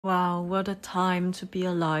Wow, what a time to be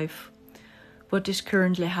alive. What is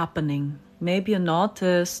currently happening? Maybe you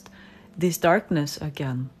noticed this darkness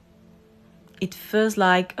again. It feels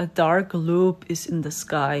like a dark loop is in the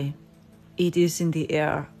sky. It is in the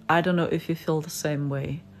air. I don't know if you feel the same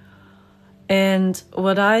way. And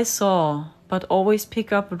what I saw, but always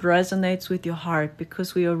pick up what resonates with your heart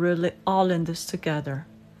because we are really all in this together.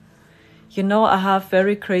 You know, I have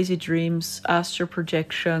very crazy dreams, astral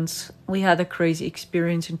projections. We had a crazy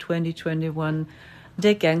experience in 2021.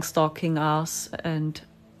 They gang stalking us, and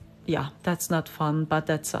yeah, that's not fun, but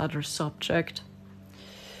that's the other subject.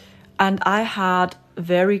 And I had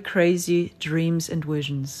very crazy dreams and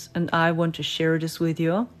visions, and I want to share this with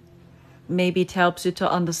you. Maybe it helps you to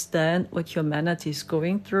understand what humanity is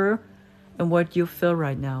going through and what you feel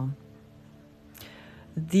right now.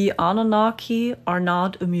 The Anunnaki are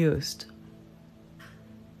not amused.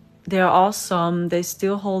 There are some, they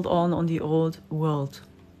still hold on the old world.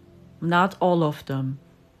 Not all of them.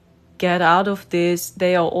 Get out of this,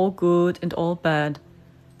 they are all good and all bad,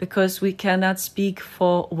 because we cannot speak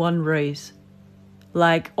for one race.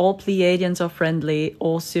 Like all Pleiadians are friendly,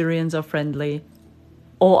 all Syrians are friendly,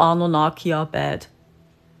 all Anunnaki are bad.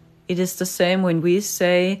 It is the same when we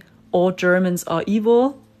say all Germans are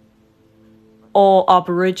evil, all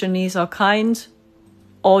Aborigines are kind,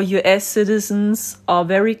 all US citizens are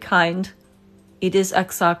very kind. It is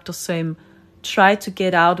exact the same. Try to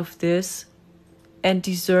get out of this and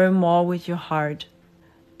discern more with your heart.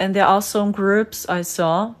 And there are some groups I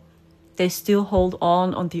saw, they still hold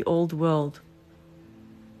on the old world.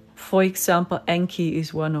 For example, Enki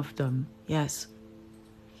is one of them. Yes.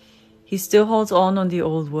 He still holds on the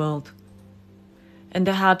old world. And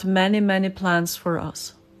they had many, many plans for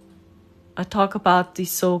us. I talk about the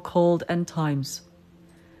so-called end times.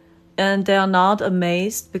 And they are not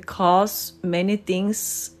amazed because many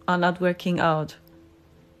things are not working out.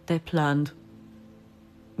 They planned,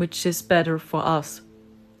 which is better for us.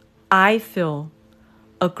 I feel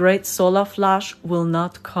a great solar flash will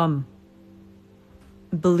not come.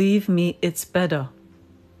 Believe me, it's better,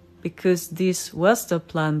 because this was the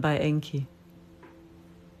plan by Enki.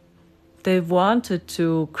 They wanted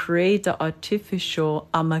to create an artificial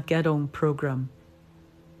Armageddon program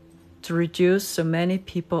to reduce so many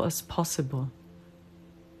people as possible.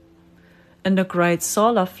 And the great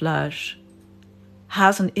solar flash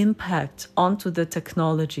has an impact onto the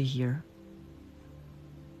technology here.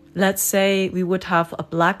 Let's say we would have a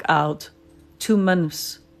blackout 2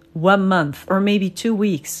 months, 1 month, or maybe 2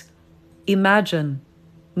 weeks. Imagine,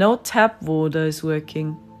 no tap water is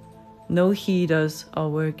working, no heaters are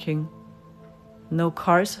working, no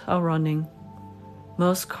cars are running.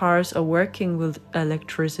 Most cars are working with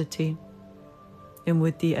electricity and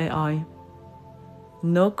with the AI.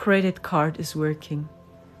 No credit card is working.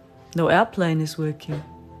 No airplane is working.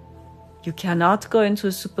 You cannot go into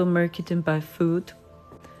a supermarket and buy food.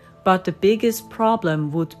 But the biggest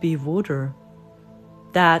problem would be water.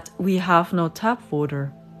 That we have no tap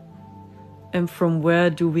water. And from where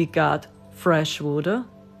do we get fresh water?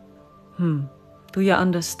 Do you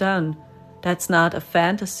understand? That's not a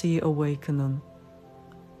fantasy awakening.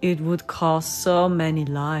 It would cost so many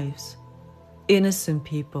lives, innocent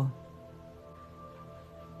people.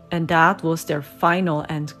 And that was their final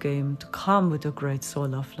endgame, to come with a great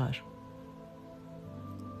solar flash.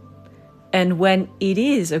 And when it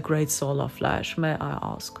is a great solar flash, may I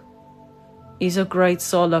ask, is a great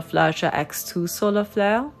solar flash a X2 solar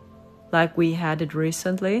flare, like we had it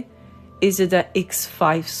recently? Is it a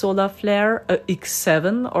X5 solar flare, a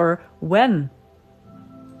X7, or when?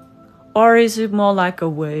 Or is it more like a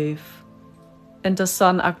wave? And the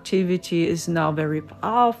sun activity is now very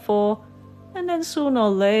powerful, and then sooner or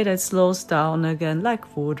later it slows down again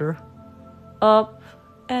like water. Up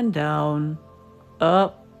and down,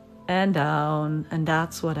 up and down, and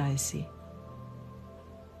that's what I see.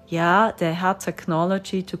 Yeah, they had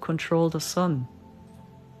technology to control the sun.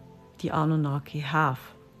 The Anunnaki have.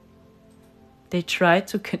 They try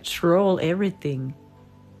to control everything.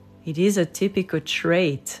 It is a typical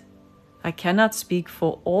trait. I cannot speak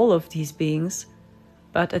for all of these beings,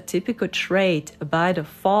 but a typical trait by the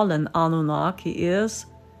fallen Anunnaki is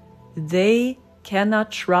they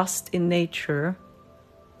cannot trust in nature.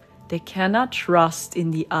 They cannot trust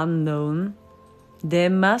in the unknown. They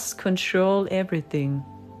must control everything.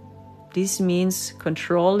 This means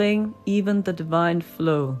controlling even the divine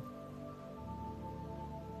flow.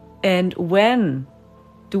 And when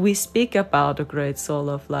do we speak about a great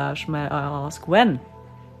solar flash, may I ask? When?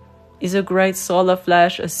 Is a great solar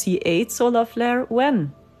flash a C8 solar flare?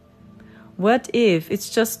 When? What if it's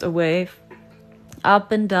just a wave?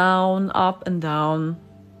 Up and down,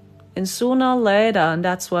 And sooner or later, and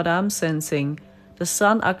that's what I'm sensing, the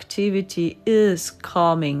sun activity is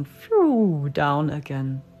calming down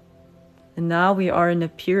again. And now we are in a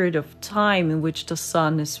period of time in which the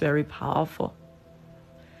sun is very powerful.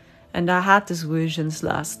 And I had these visions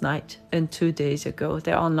last night and 2 days ago.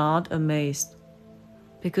 They are not amazed,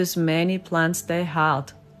 because many plans they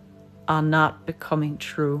had are not becoming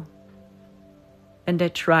true. And they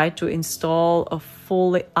tried to install a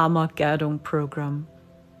fully Armageddon program.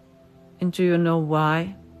 And do you know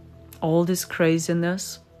why? All this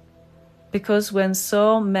craziness? Because when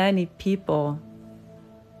so many people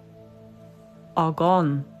are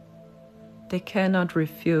gone, they cannot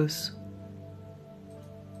refuse.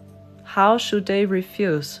 How should they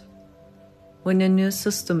refuse when a new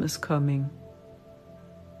system is coming?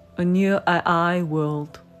 A new AI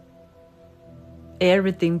world.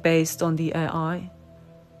 Everything based on the AI.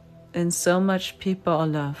 And so much people are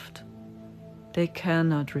left. They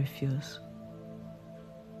cannot refuse.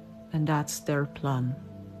 And that's their plan.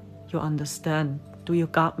 You understand? Do you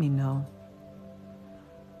got me now?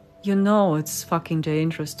 You know it's fucking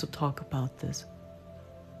dangerous to talk about this.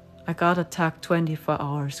 I got attacked 24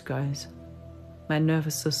 hours, guys. My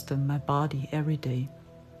nervous system, my body, every day.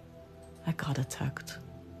 I got attacked.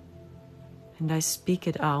 And I speak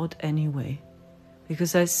it out anyway.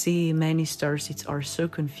 Because I see many starseeds are so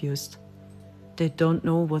confused. They don't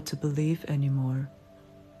know what to believe anymore.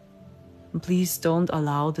 And please don't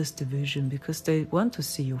allow this division, because they want to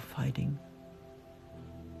see you fighting.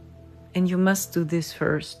 And you must do this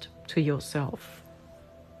first to yourself,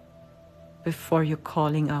 before you're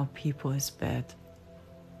calling out people as bad.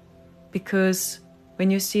 Because when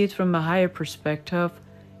you see it from a higher perspective,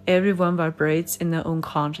 everyone vibrates in their own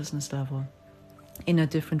consciousness level, in a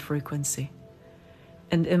different frequency.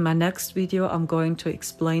 And in my next video, I'm going to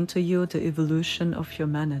explain to you the evolution of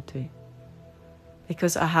humanity.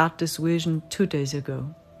 Because I had this vision 2 days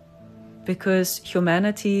ago. Because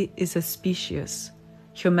humanity is a species.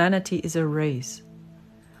 Humanity is a race.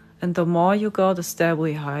 And the more you go the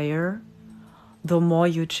stably higher, the more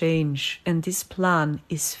you change. And this plan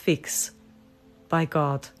is fixed by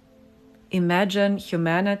God. Imagine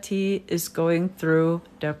humanity is going through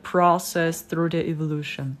their process, through their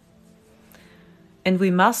evolution. And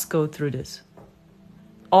we must go through this.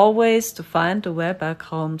 Always to find the way back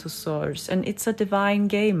home to source. And it's a divine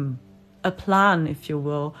game. A plan, if you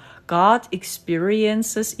will. God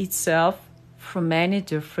experiences itself from many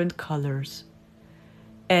different colors.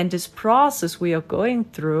 And this process we are going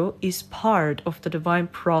through is part of the divine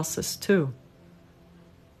process too.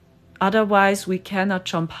 Otherwise, we cannot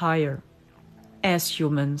jump higher as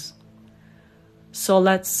humans. So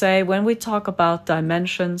let's say when we talk about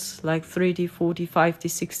dimensions like 3D, 4D, 5D,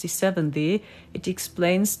 6D, 7D, it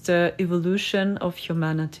explains the evolution of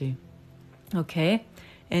humanity. Okay?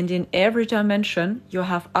 And in every dimension, you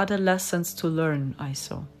have other lessons to learn, I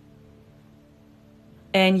saw.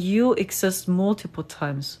 And you exist multiple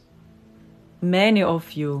times. Many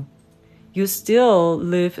of you still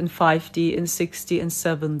live in 5D, in 6D, and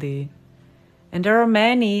 7D. And there are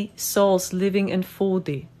many souls living in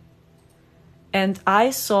 4D. And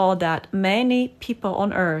I saw that many people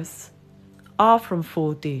on earth are from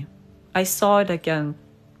 4D. I saw it again.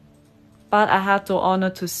 But I had the honor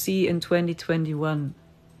to see in 2021.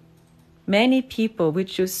 Many people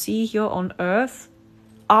which you see here on earth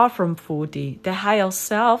are from 4D. The higher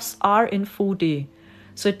selves are in 4D.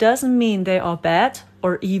 So it doesn't mean they are bad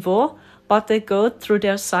or evil, but they go through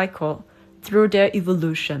their cycle, through their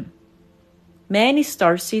evolution. Many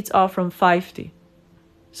starseeds are from 5D.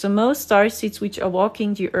 So most starseeds which are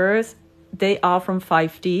walking the earth, they are from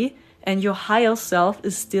 5D, and your higher self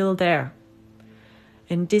is still there.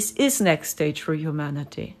 And this is next stage for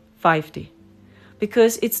humanity, 5D.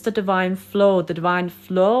 Because it's the divine flow. The divine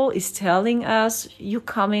flow is telling us, you're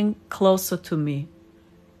coming closer to me.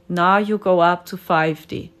 Now you go up to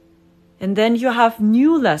 5D. And then you have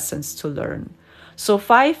new lessons to learn. So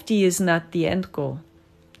 5D is not the end goal.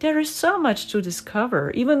 There is so much to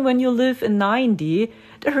discover. Even when you live in 9D,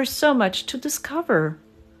 there is so much to discover.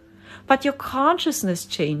 But your consciousness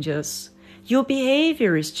changes. Your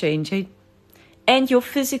behavior is changing. And your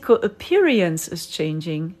physical appearance is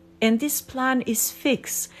changing. And this plan is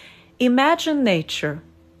fixed. Imagine nature.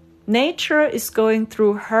 Nature is going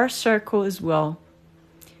through her circle as well.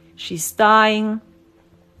 She's dying.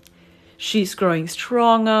 She's growing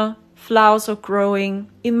stronger. Flowers are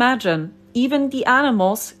growing. Imagine, even the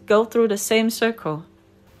animals go through the same circle.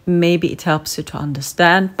 Maybe it helps you to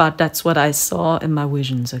understand, but that's what I saw in my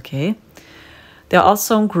visions, okay? There are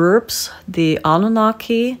some groups, the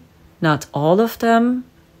Anunnaki, not all of them.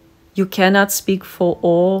 You cannot speak for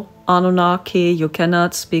all Anunnaki, you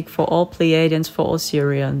cannot speak for all Pleiadians, for all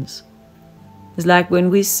Syrians. It's like when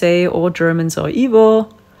we say all Germans are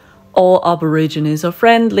evil, all Aborigines are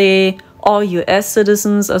friendly, all US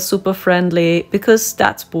citizens are super friendly, because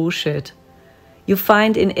that's bullshit. You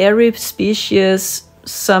find in every species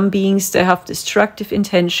some beings that have destructive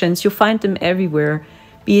intentions. You find them everywhere,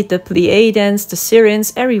 be it the Pleiadians, the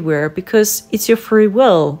Syrians, everywhere, because it's your free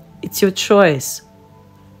will, it's your choice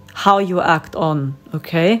how you act on,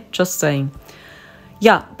 okay? Just saying.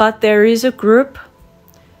 Yeah, but there is a group.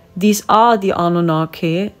 These are the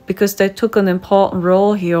Anunnaki, because they took an important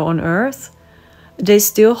role here on Earth. They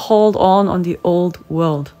still hold on the old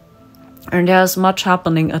world. And there's much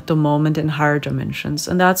happening at the moment in higher dimensions.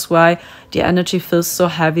 And that's why the energy feels so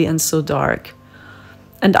heavy and so dark.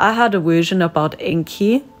 And I had a vision about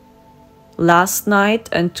Enki last night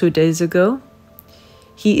and 2 days ago.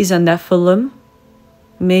 He is a Nephilim.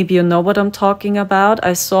 Maybe you know what I'm talking about.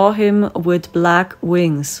 I saw him with black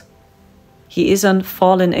wings. He is a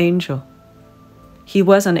fallen angel. He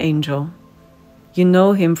was an angel. You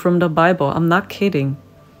know him from the Bible. I'm not kidding.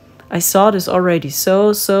 I saw this already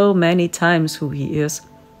so many times who he is.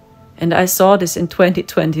 And I saw this in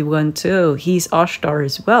 2021 too. He's Ashtar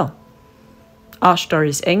as well. Ashtar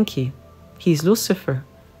is Enki. He's Lucifer.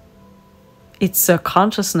 It's a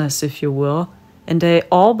consciousness, if you will. And they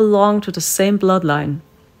all belong to the same bloodline.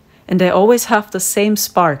 And they always have the same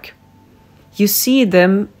spark. You see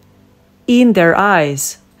them in their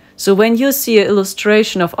eyes. So when you see an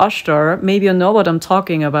illustration of Ashtar, maybe you know what I'm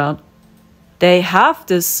talking about. They have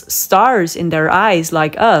these stars in their eyes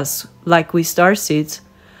like us, like we starseeds.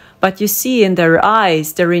 But you see in their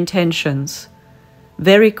eyes their intentions.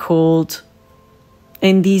 Very cold.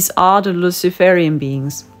 And these are the Luciferian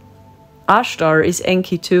beings. Ashtar is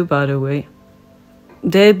Enki too, by the way.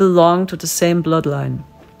 They belong to the same bloodline.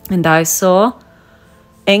 And I saw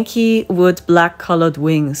Enki with black-colored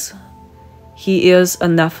wings. He is a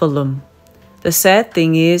Nephilim. The sad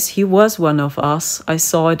thing is, he was one of us. I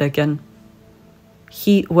saw it again.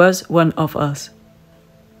 He was one of us.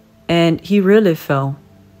 And he really fell.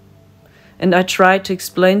 And I tried to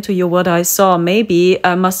explain to you what I saw. Maybe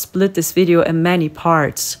I must split this video in many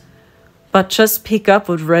parts. But just pick up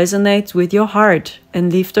what resonates with your heart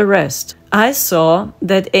and leave the rest. I saw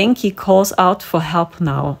that Enki calls out for help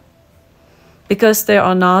now. Because they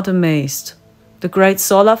are not amazed. The great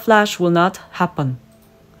solar flash will not happen.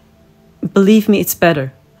 Believe me, it's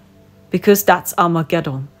better. Because that's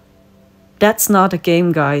Armageddon. That's not a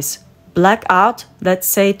game, guys. Blackout, let's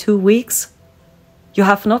say 2 weeks. You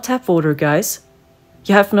have no tap water, guys.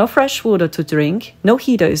 You have no fresh water to drink. No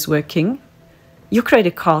heater is working. Your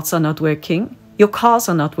credit cards are not working. Your cars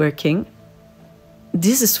are not working.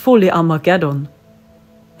 This is fully Armageddon.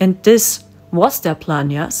 And this was their plan,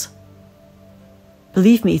 yes?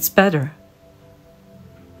 Believe me, it's better.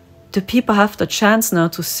 The people have the chance now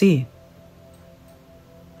to see.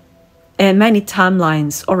 And many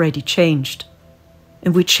timelines already changed.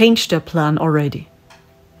 And we changed their plan already.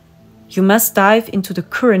 You must dive into the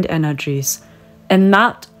current energies and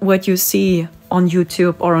not what you see on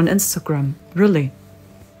YouTube or on Instagram, really.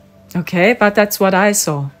 Okay, but that's what I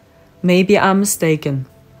saw. Maybe I'm mistaken.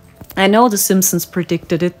 I know the Simpsons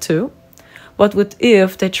predicted it too. What would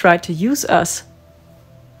if they tried to use us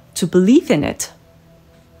to believe in it?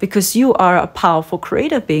 Because you are a powerful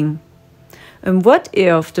creator being. And what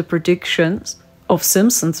if the predictions of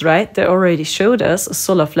Simpsons, right? They already showed us a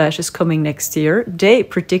solar flash is coming next year. They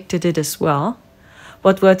predicted it as well.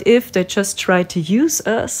 But what if they just try to use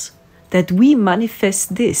us, that we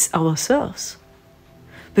manifest this ourselves?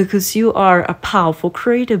 Because you are a powerful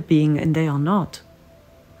creator being and they are not.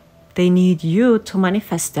 They need you to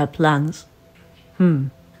manifest their plans.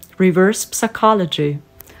 Reverse psychology.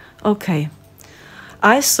 Okay.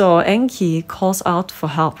 I saw Enki calls out for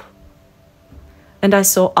help. And I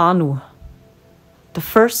saw Anu. The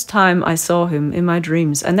first time I saw him in my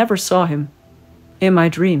dreams. I never saw him in my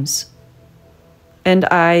dreams. And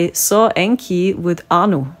I saw Enki with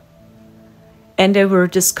Anu. And they were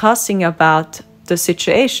discussing about the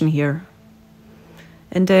situation here.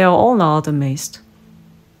 And they are all not amazed.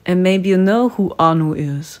 And maybe you know who Anu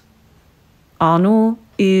is. Anu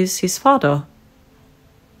is his father.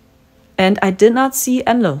 And I did not see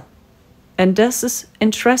Enlil. And this is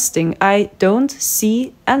interesting. I don't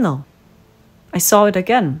see Enlil. I saw it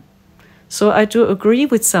again. So I do agree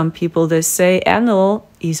with some people. They say Enlil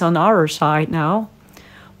is on our side now.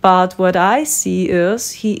 But what I see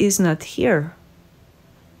is he is not here.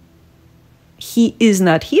 He is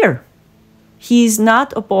not here. He is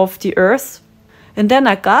not above the earth. And then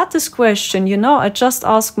I got this question, I just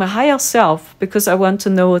asked my higher self because I want to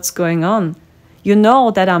know what's going on. You know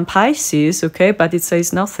that I'm Pisces, okay, but it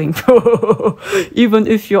says nothing. Even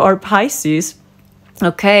if you are Pisces,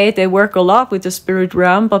 okay, they work a lot with the spirit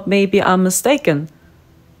realm, but maybe I'm mistaken.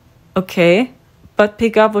 Okay, but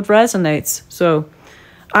pick up what resonates. So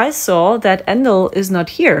I saw that Endel is not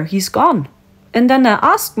here. He's gone. And then I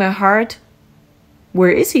asked my heart, where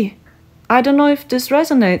is he? I don't know if this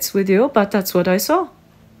resonates with you, but that's what I saw.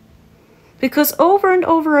 Because over and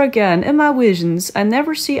over again in my visions, I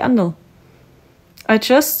never see Endel. I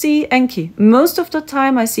just see Enki. Most of the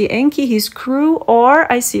time I see Enki, his crew, or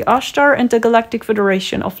I see Ashtar and the Galactic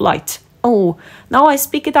Federation of Light. Oh, now I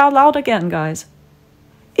speak it out loud again, guys.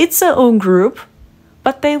 It's their own group,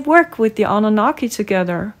 but they work with the Anunnaki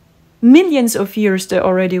together. Millions of years they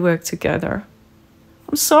already work together.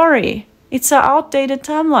 I'm sorry. It's an outdated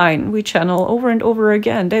timeline we channel over and over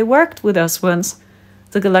again. They worked with us once.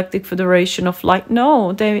 The Galactic Federation of Light.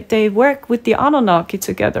 No, they work with the Anunnaki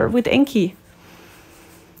together, with Enki.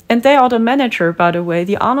 And they are the manager, by the way.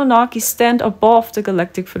 The Anunnaki stand above the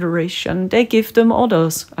Galactic Federation. They give them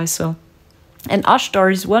orders, I saw. And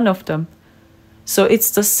Ashtar is one of them. So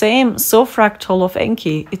it's the same soul fractal of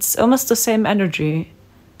Enki. It's almost the same energy.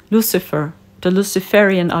 Lucifer, the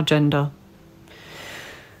Luciferian agenda.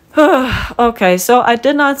 Okay, so I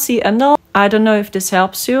did not see Endel. I don't know if this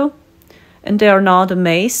helps you. And they are not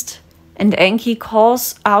amazed. And Enki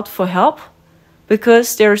calls out for help.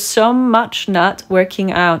 Because there's so much not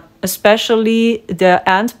working out, especially the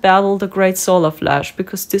ant battle, the great solar flash,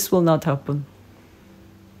 because this will not happen.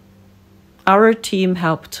 Our team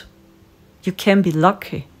helped. You can be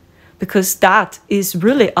lucky, because that is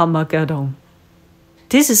really Armageddon.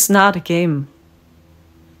 This is not a game.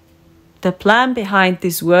 The plan behind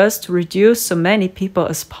this was to reduce so many people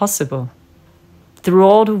as possible. Through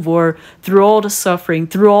all the war, through all the suffering,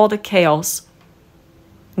 through all the chaos.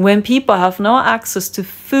 When people have no access to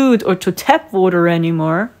food or to tap water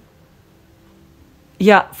anymore,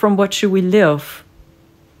 yeah, from what should we live?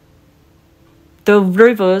 The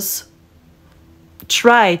rivers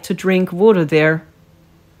try to drink water there.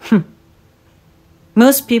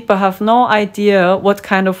 Most people have no idea what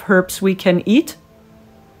kind of herbs we can eat.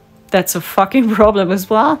 That's a fucking problem as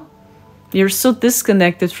well. You're so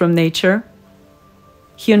disconnected from nature.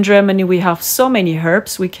 Here in Germany we have so many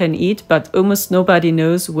herbs we can eat, but almost nobody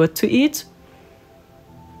knows what to eat.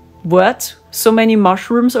 What? So many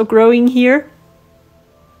mushrooms are growing here?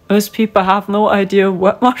 Most people have no idea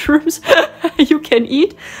what mushrooms you can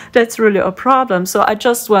eat. That's really a problem. So I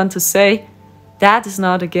just want to say, that is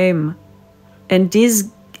not a game. And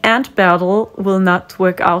this ant battle will not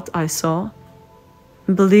work out, I saw.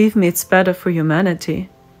 Believe me, it's better for humanity.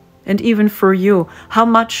 And even for you. How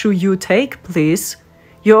much should you take, please?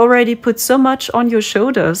 You already put so much on your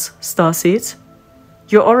shoulders, Starseed.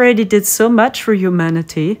 You already did so much for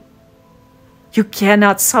humanity. You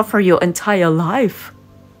cannot suffer your entire life.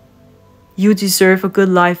 You deserve a good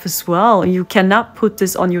life as well. You cannot put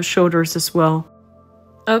this on your shoulders as well.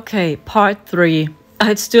 Okay, part 3.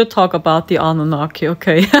 I'd still talk about the Anunnaki,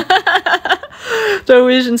 okay? The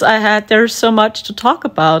visions I had, there's so much to talk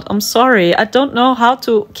about. I'm sorry, I don't know how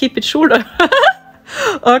to keep it shorter.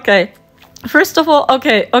 Okay. First of all,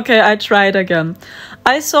 okay, I tried again.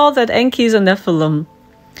 I saw that Enki is a Nephilim.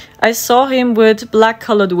 I saw him with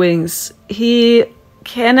black-colored wings. He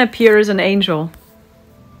can appear as an angel.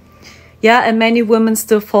 Yeah, and many women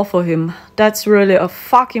still fall for him. That's really a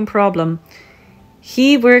fucking problem.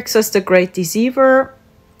 He works as the great deceiver.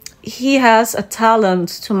 He has a talent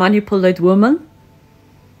to manipulate women.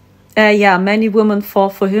 Yeah, many women fall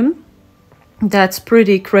for him. That's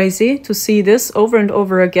pretty crazy to see this over and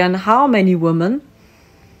over again, how many women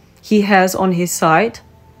he has on his side.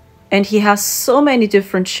 And he has so many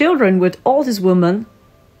different children with all these women.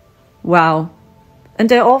 Wow. And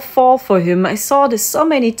they all fall for him. I saw this so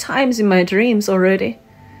many times in my dreams already.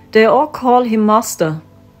 They all call him Master.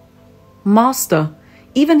 Master.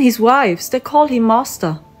 Even his wives, they call him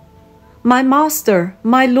Master. My Master,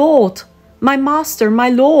 my Lord. My Master, my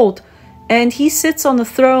Lord. And he sits on a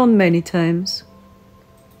throne many times.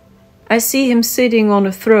 I see him sitting on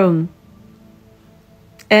a throne.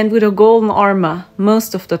 And with a golden armor,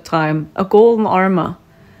 most of the time. A golden armor.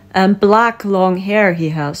 And black long hair he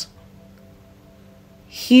has.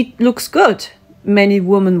 He looks good, many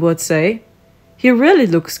women would say. He really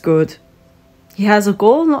looks good. He has a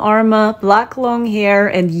golden armor, black long hair,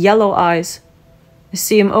 and yellow eyes. I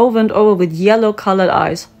see him over and over with yellow colored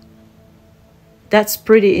eyes. That's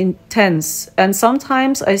pretty intense. And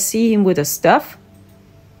sometimes I see him with a staff,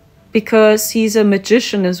 because he's a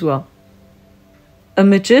magician as well. A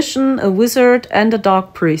magician, a wizard, and a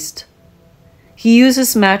dark priest. He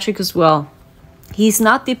uses magic as well. He's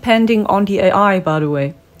not depending on the AI, by the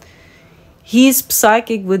way. He's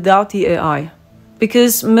psychic without the AI.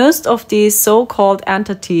 Because most of these so-called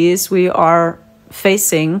entities we are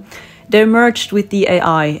facing, they're merged with the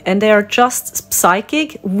AI, and they are just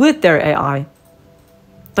psychic with their AI.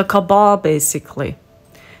 The cabal, basically.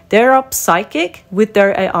 They're psychic with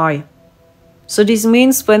their AI. So this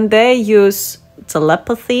means when they use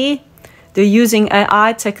telepathy, they're using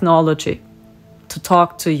AI technology to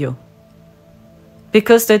talk to you.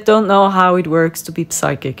 Because they don't know how it works to be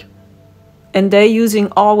psychic. And they're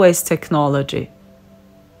using always technology.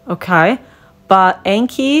 Okay? But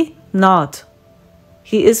Enki, not.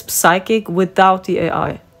 He is psychic without the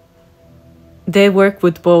AI. They work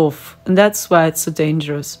with both. And that's why it's so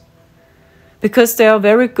dangerous. Because they are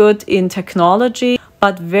very good in technology,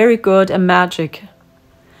 but very good in magic.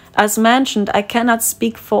 As mentioned, I cannot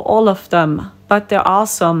speak for all of them, but there are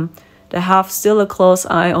some that have still a close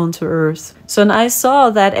eye onto Earth. So when I saw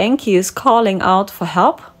that Enki is calling out for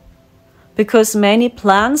help, because many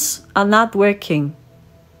plans are not working,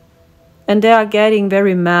 and they are getting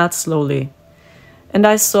very mad slowly. And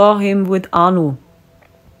I saw him with Anu.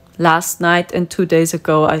 Last night and 2 days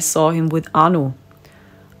ago, I saw him with Anu.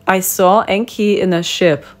 I saw Enki in a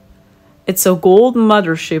ship. It's a golden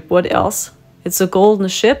mothership, what else? It's a golden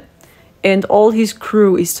ship, and all his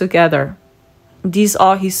crew is together. These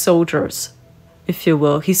are his soldiers, if you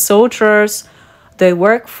will. His soldiers, they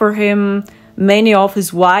work for him. Many of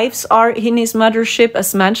his wives are in his mothership.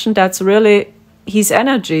 As mentioned, that's really his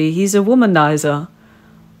energy. He's a womanizer.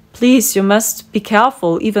 Please, you must be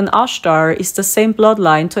careful. Even Ashtar is the same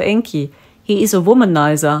bloodline to Enki. He is a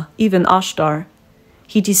womanizer, even Ashtar.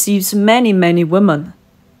 He deceives many, many women.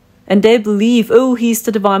 And they believe, oh, he's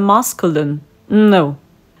the divine masculine. No.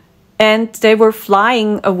 And they were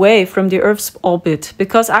flying away from the Earth's orbit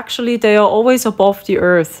because actually they are always above the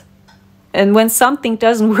Earth. And when something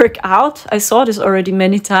doesn't work out, I saw this already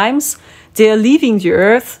many times, they are leaving the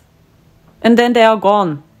Earth and then they are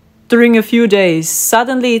gone during a few days.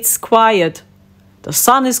 Suddenly it's quiet. The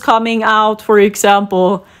sun is coming out, for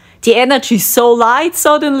example. The energy is so light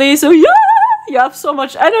suddenly, so yeah! You have so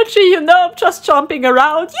much energy, you know, I'm just jumping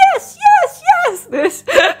around. Yes, yes, yes, this.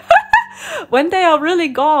 When they are really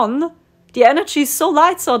gone, the energy is so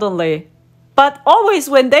light suddenly. But always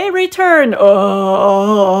when they return,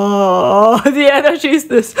 oh, the energy is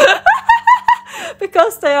this.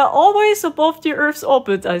 Because they are always above the Earth's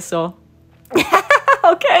orbit, I saw.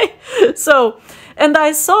 Okay, so, and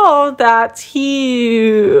I saw that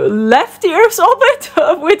he left the Earth's orbit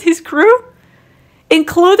with his crew.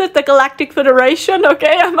 Included the Galactic Federation,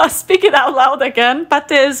 okay? I must speak it out loud again. But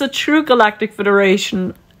there's a true Galactic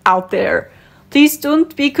Federation out there. Please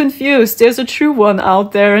don't be confused. There's a true one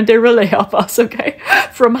out there and they really help us, okay?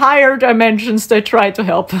 From higher dimensions, they try to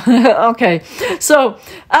help. Okay, so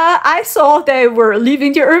I saw they were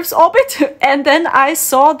leaving the Earth's orbit and then I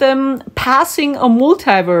saw them passing a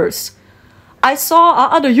multiverse. I saw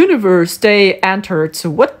another universe they entered.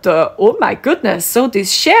 So what the, oh my goodness, so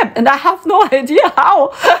this ship, and I have no idea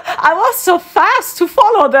how. I was so fast to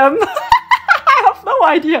follow them. I have no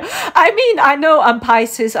idea. I mean, I know I'm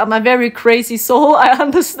Pisces, I'm a very crazy soul, I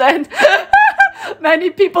understand.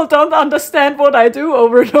 Many people don't understand what I do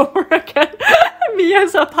over and over again. Me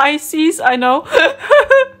as a Pisces, I know.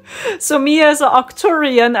 So me as an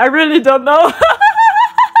ARCTURIAN, I really don't know.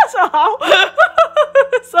 So how?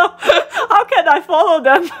 So how can I follow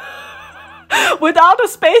them? Without a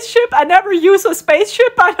spaceship? I never use a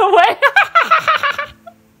spaceship, by the way.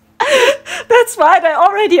 That's why they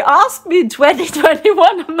already asked me in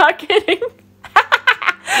 2021, I'm not kidding.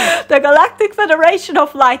 The Galactic Federation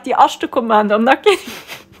of Light, the Ashtar Command, I'm not kidding.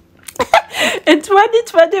 In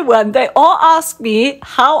 2021, they all asked me,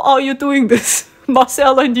 how are you doing this,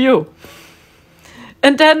 Marcel and you?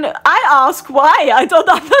 And then I ask why. I don't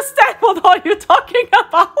understand what are you talking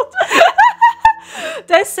about.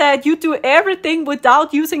 They said you do everything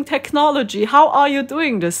without using technology. How are you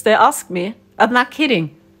doing this? They asked me. I'm not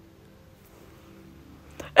kidding.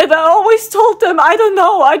 And I always told them, I don't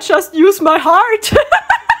know, I just use my heart.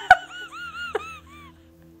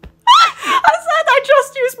 I said, I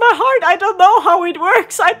just use my heart. I don't know how it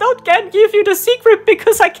works. I can give you the secret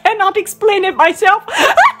because I cannot explain it myself.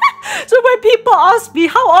 So when people ask me,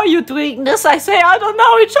 how are you doing this? I say, I don't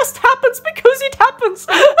know. It just happens because it happens.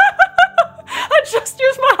 I just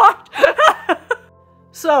use my heart.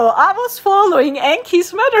 So I was following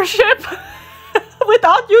Enki's mothership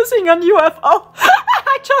without using a UFO.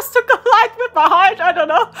 I just took a flight with my heart. I don't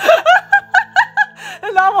know.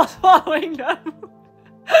 And I was following them.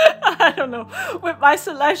 I don't know, with my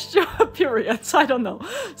celestial periods, I don't know.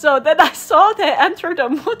 So then I saw they entered a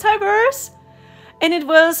multiverse And it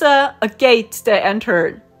was a gate they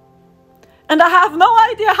entered. And I have no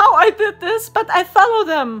idea how I did this, but I follow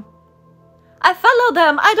them. I follow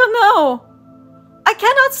them. I don't know. I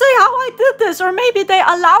cannot say how I did this, or maybe they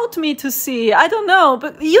allowed me to see. I don't know,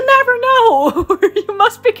 but you never know. You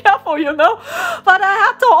must be careful, you know. But I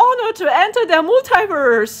had the honor to enter their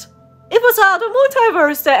multiverse. It was the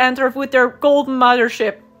multiverse they entered with their golden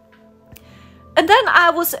mothership. And then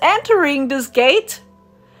I was entering this gate,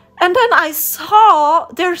 and then I saw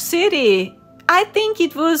their city. I think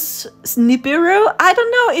it was Nibiru. I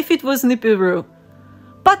don't know if it was Nibiru,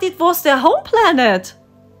 but it was their home planet.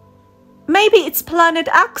 Maybe it's Planet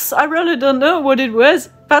X. I really don't know what it was,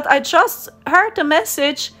 but I just heard the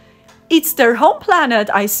message. It's their home planet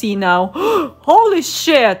I see now. Holy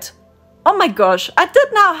shit. Oh my gosh. I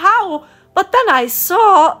don't know how, but then I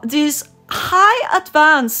saw these high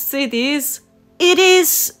advanced cities. It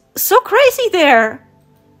is so crazy there.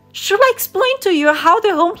 Should I explain to you how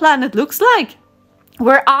the home planet looks like?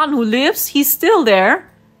 Where Anu lives, he's still there.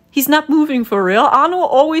 He's not moving for real. Anu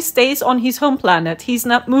always stays on his home planet. He's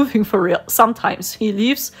not moving for real. Sometimes he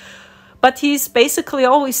leaves, but he's basically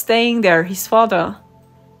always staying there, his father.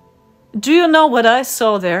 Do you know what I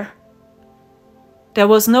saw there? There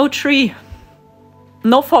was no tree,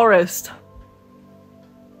 no forest,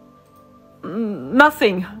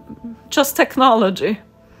 nothing, just technology.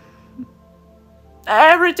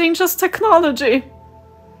 Everything just technology.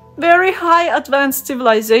 Very high advanced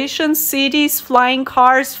civilization, cities, flying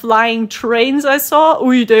cars, flying trains I saw.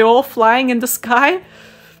 They all flying in the sky.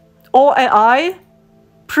 All AI.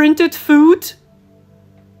 Printed food.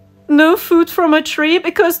 No food from a tree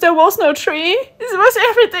because there was no tree. It was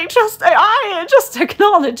everything just AI and just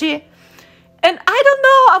technology. And I don't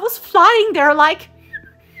know, I was flying there like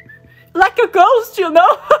a ghost, you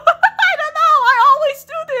know. I don't know, I always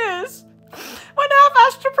do this. When I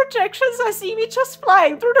have astral projections, I see me just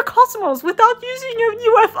flying through the cosmos without using a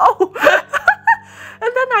UFO.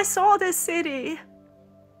 And then I saw this city.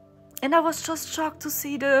 And I was just shocked to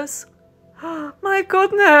see this. My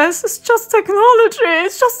goodness, it's just technology.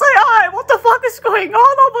 It's just AI. What the fuck is going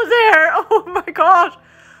on over there? Oh my god.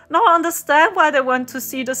 Now I understand why they want to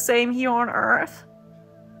see the same here on Earth.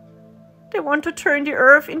 They want to turn the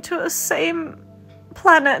Earth into a same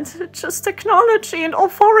planet, just technology, and all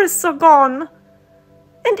forests are gone.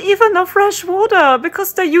 And even no fresh water,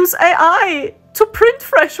 because they use AI to print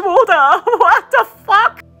fresh water. What the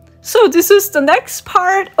fuck? So this is the next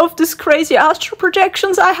part of this crazy astral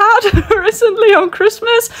projections I had recently on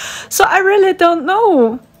Christmas. So I really don't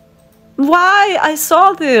know why I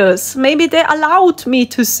saw this. Maybe they allowed me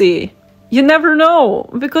to see. You never know,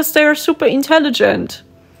 because they are super intelligent.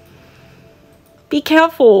 Be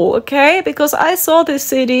careful, okay? Because I saw this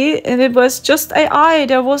city and it was just AI.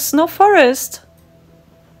 There was no forest.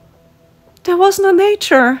 There was no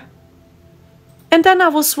nature. And then I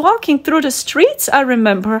was walking through the streets, I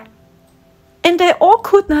remember. And they all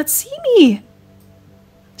could not see me.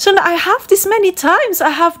 So I have this many times. I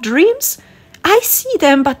have dreams. I see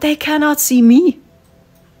them, but they cannot see me.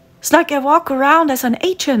 It's like I walk around as an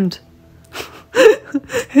agent.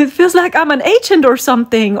 It feels like I'm an agent or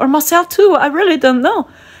something, or myself too, I really don't know.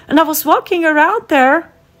 And I was walking around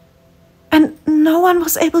there, and no one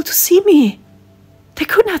was able to see me. They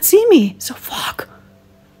could not see me, so fuck.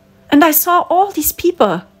 And I saw all these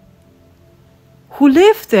people who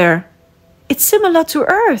live there. It's similar to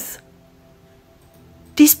Earth.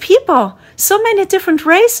 These people, so many different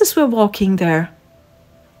races were walking there.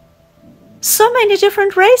 So many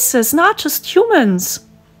different races, not just humans.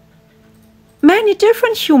 Many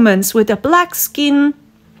different humans with a black skin,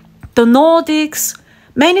 the Nordics,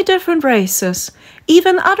 many different races,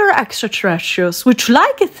 even other extraterrestrials, which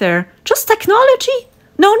like it there. Just technology,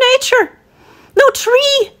 no nature, no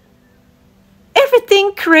tree.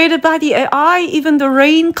 Everything created by the AI, even the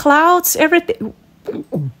rain, clouds, everything.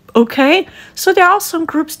 Okay, so there are some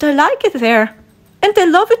groups that like it there. And they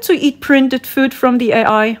love it to eat printed food from the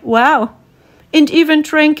AI. Wow. And even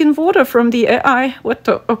drinking water from the AI. What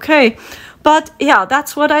the? Okay. But yeah,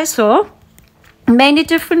 that's what I saw. Many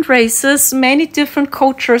different races, many different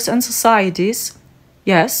cultures and societies.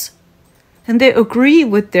 Yes. And they agree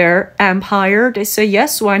with their empire. They say,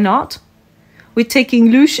 yes, why not? We're taking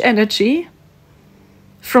loose energy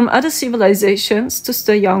from other civilizations to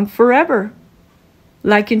stay young forever.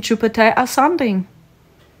 Like in Jupiter ascending.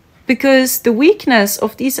 Because the weakness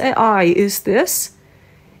of this AI is this.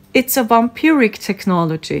 It's a vampiric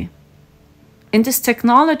technology. And this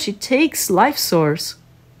technology takes life source.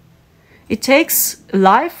 It takes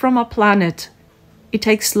life from a planet. It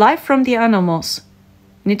takes life from the animals.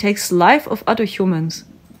 And it takes life of other humans.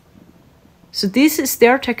 So this is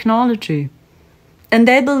their technology. And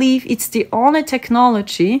they believe it's the only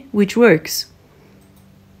technology which works.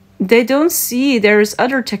 They don't see there is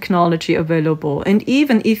other technology available. And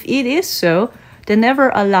even if it is so, they never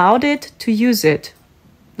allowed it to use it.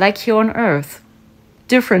 Like here on Earth.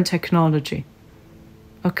 Different technology.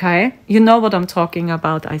 Okay? You know what I'm talking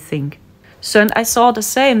about, I think. So, and I saw the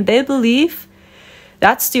same. They believe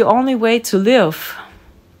that's the only way to live.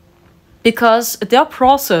 Because their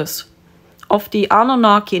process of the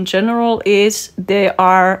Anunnaki in general is they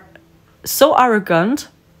are so arrogant.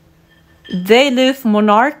 They live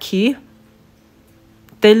monarchy.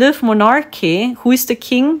 They live monarchy. Who is the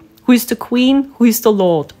king? Who is the queen? Who is the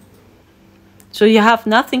lord? So you have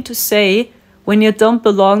nothing to say when you don't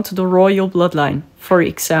belong to the royal bloodline, for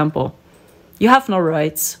example. You have no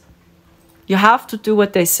rights. You have to do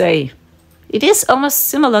what they say. It is almost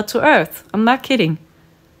similar to Earth. I'm not kidding.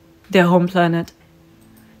 Their home planet.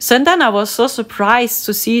 So and then I was so surprised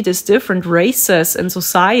to see these different races and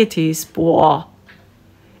societies. Wow.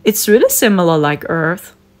 It's really similar like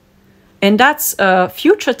Earth. And that's a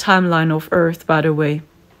future timeline of Earth, by the way.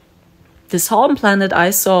 This home planet I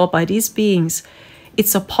saw by these beings,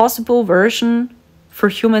 it's a possible version for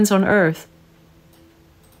humans on Earth.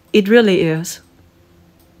 It really is.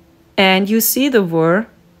 And you see the war,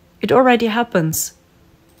 it already happens.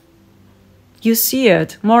 You see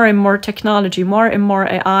it, more and more technology, more and more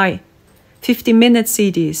AI, 50-minute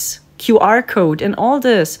CDs, QR code, and all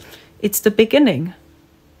this. It's the beginning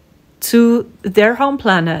to their home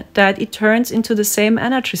planet, that it turns into the same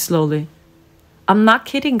energy slowly. I'm not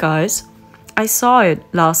kidding, guys. I saw it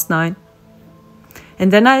last night.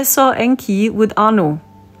 And then I saw Enki with Anu.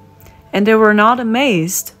 And they were not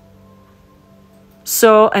amazed.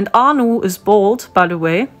 So, and Anu is bold, by the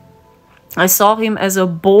way. I saw him as a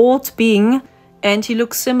bold being. And he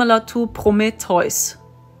looks similar to Prometheus.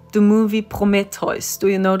 The movie Prometheus. Do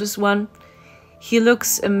you know this one? He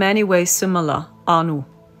looks in many ways similar, Anu.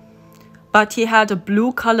 But he had a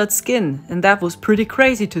blue-colored skin. And that was pretty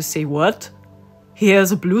crazy to see. What? He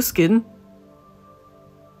has a blue skin?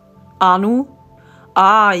 Anu?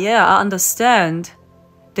 Ah, yeah, I understand.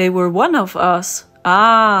 They were one of us.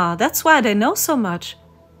 Ah, that's why they know so much.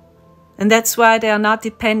 And that's why they are not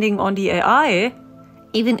depending on the AI,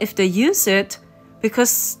 even if they use it,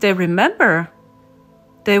 because they remember.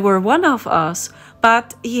 They were one of us.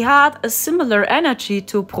 But he had a similar energy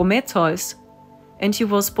to Prometheus. And he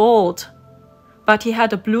was bold. But he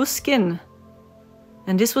had a blue skin.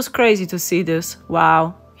 And this was crazy to see this.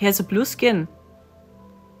 Wow, he has a blue skin.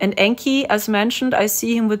 And Enki, as mentioned, I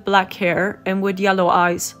see him with black hair and with yellow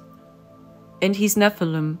eyes. And he's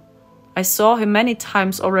Nephilim. I saw him many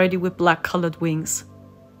times already with black-colored wings.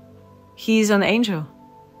 He's an angel.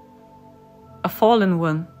 A fallen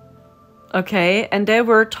one. Okay, and they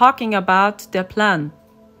were talking about their plan.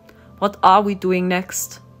 What are we doing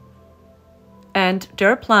next? And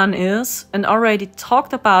their plan is, and already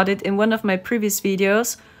talked about it in one of my previous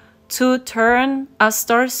videos, to turn us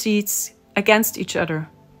starseeds against each other.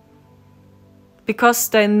 Because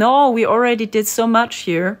they know we already did so much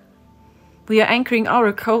here. We are anchoring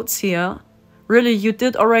our codes here. Really, you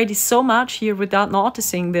did already so much here without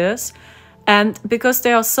noticing this. And because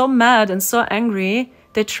they are so mad and so angry,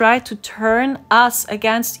 they try to turn us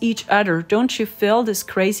against each other. Don't you feel this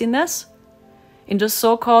craziness? In the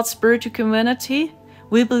so-called spiritual community,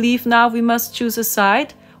 we believe now we must choose a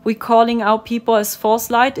side. We're calling out people as false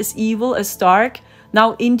light, as evil, as dark.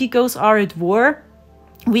 Now indigos are at war.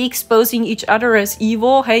 We exposing each other as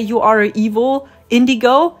evil. Hey, you are an evil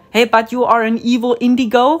indigo. Hey, but you are an evil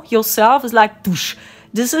indigo yourself. It's like, doosh.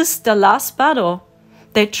 This is the last battle.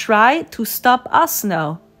 They try to stop us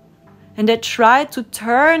now. And they try to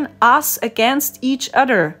turn us against each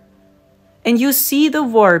other. And you see the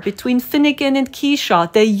war between Finnegan and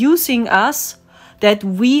Keisha. They're using us, that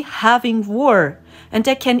we having war. And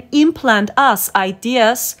they can implant us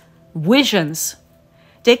ideas, visions.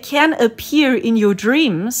 They can appear in your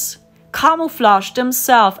dreams, camouflage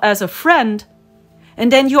themselves as a friend,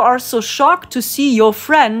 and then you are so shocked to see your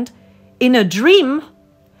friend in a dream,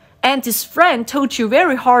 and this friend told you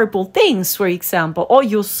very horrible things, for example, or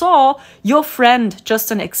you saw your friend,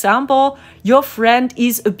 just an example, your friend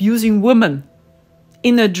is abusing women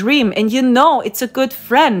in a dream, and you know it's a good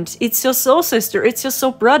friend, it's your soul sister, it's your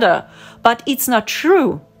soul brother, but it's not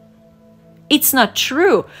true. It's not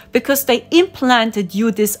true, because they implanted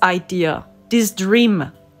you this idea, this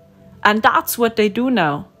dream. And that's what they do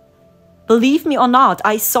now. Believe me or not,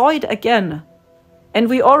 I saw it again. And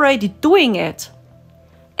we're already doing it.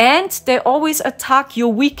 And they always attack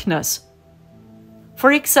your weakness.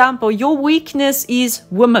 For example, your weakness is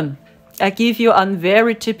women. I give you a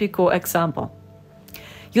very typical example.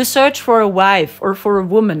 You search for a wife or for a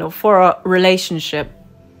woman or for a relationship.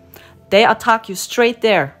 They attack you straight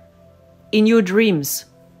there, in your dreams.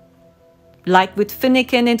 Like with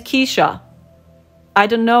Finnegan and Keisha. I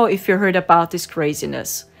don't know if you heard about this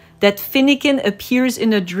craziness. That Finnegan appears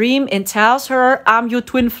in a dream and tells her, I'm your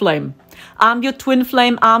twin flame. I'm your twin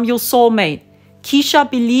flame, I'm your soulmate. Keisha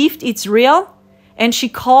believed it's real, and she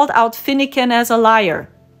called out Finnegan as a liar.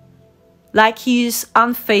 Like he's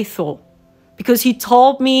unfaithful. Because he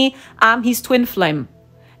told me I'm his twin flame.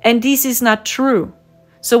 And this is not true.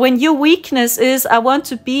 So when your weakness is, I want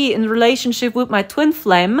to be in relationship with my twin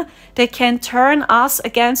flame, they can turn us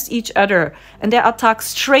against each other. And they attack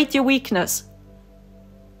straight your weakness.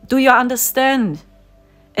 Do you understand?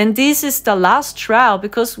 And this is the last trial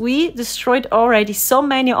because we destroyed already so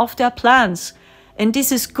many of their plans. And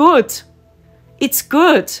this is good. It's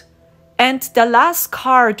good. And the last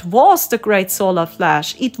card was the Great Solar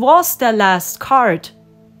Flash. It was the last card.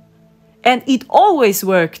 And it always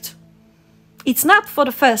worked. It's not for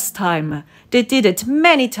the first time. They did it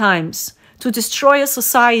many times to destroy a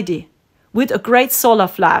society with a Great Solar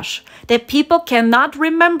Flash. That people cannot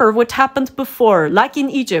remember what happened before, like in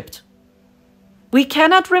Egypt. We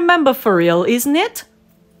cannot remember for real, isn't it?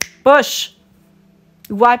 Bush.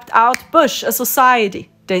 Wiped out Bush, a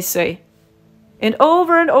society, they say. And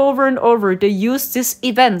over and over, they use these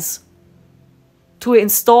events to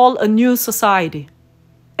install a new society.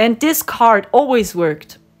 And this card always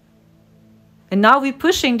worked. And now we're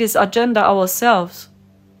pushing this agenda ourselves.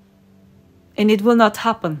 And it will not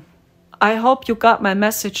happen. I hope you got my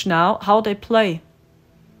message now, how they play.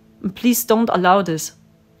 And please don't allow this.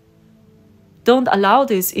 Don't allow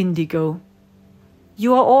this, Indigo.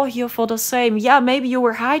 You are all here for the same. Yeah, maybe you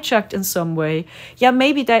were hijacked in some way. Yeah,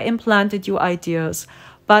 maybe they implanted you ideas.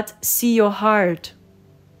 But see your heart.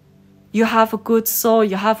 You have a good soul.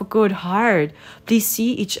 You have a good heart. Please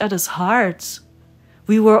see each other's hearts.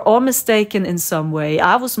 We were all mistaken in some way.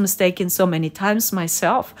 I was mistaken so many times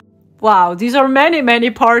myself. Wow, these are many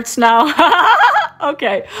parts now.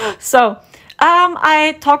 Okay, so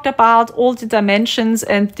I talked about all the dimensions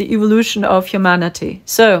and the evolution of humanity.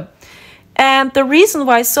 So, and the reason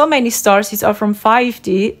why so many starseeds are from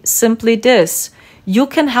 5D, simply this. You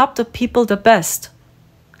can help the people the best.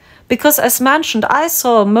 Because as mentioned, I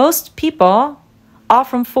saw most people are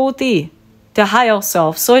from 4D, the higher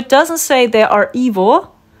self. So it doesn't say they are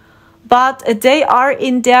evil, but they are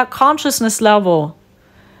in their consciousness level.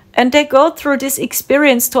 And they go through this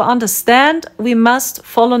experience to understand we must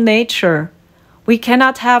follow nature. We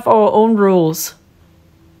cannot have our own rules.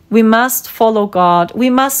 We must follow God. We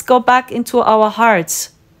must go back into our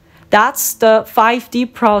hearts. That's the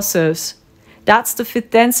 5D process. That's the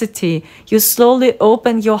fifth density. You slowly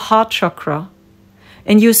open your heart chakra.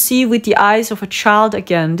 And you see with the eyes of a child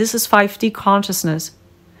again. This is 5D consciousness.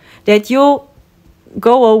 That you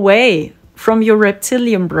go away from your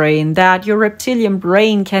reptilian brain. That your reptilian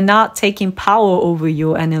brain cannot take in power over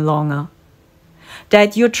you any longer.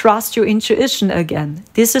 That you trust your intuition again.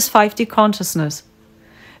 This is 5D consciousness.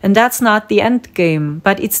 And that's not the end game,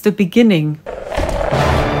 but it's the beginning.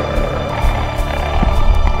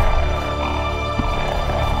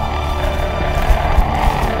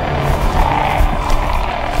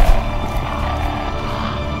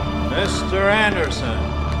 Mr. Anderson.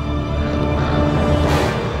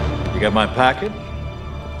 You got my package?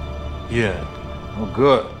 Yeah. Oh,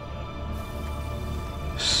 good.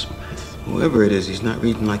 Smith, whoever it is, he's not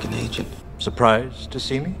reading like an agent. Surprised to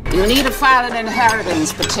see me? You need to file an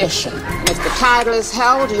inheritance petition. And if the title is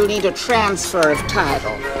held, you'll need a transfer of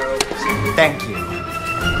title. Thank you.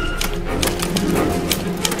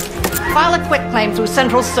 File a quitclaim through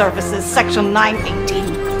Central Services, Section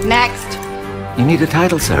 918. Next. You need a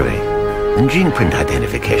title survey and gene print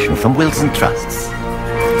identification from Wilson Trusts.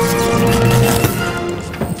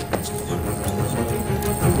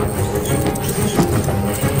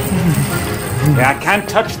 I can't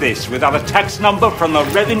touch this without a tax number from the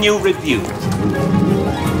Revenue Review.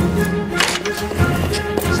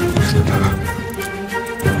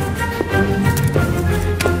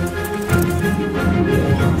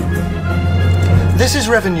 This is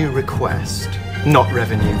Revenue Request, not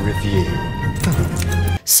Revenue Review.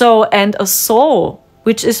 So, and a soul,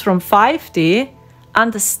 which is from 5D,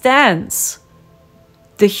 understands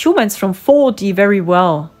the humans from 4D very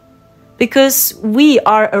well. Because we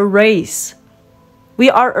are a race. We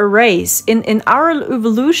are a race. In our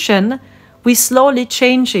evolution, we're slowly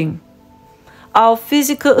changing. Our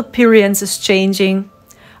physical appearance is changing.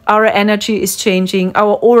 Our energy is changing.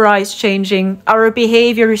 Our aura is changing. Our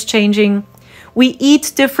behavior is changing. We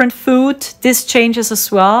eat different food. This changes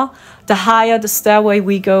as well. The higher the stairway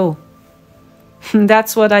we go.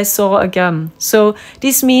 That's what I saw again. So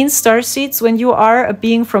this means, starseeds, when you are a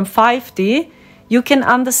being from 5D, you can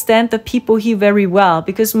understand the people here very well,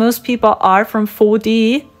 because most people are from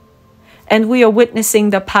 4D and we are witnessing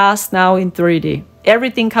the past now in 3D.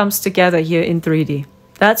 Everything comes together here in 3D.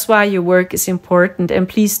 That's why your work is important, and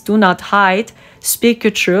please do not hide, speak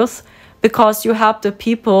your truth, because you help the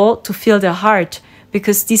people to feel their heart,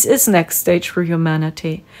 because this is next stage for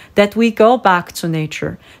humanity, that we go back to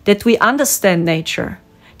nature, that we understand nature,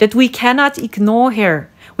 that we cannot ignore her.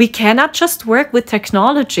 We cannot just work with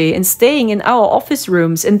technology and staying in our office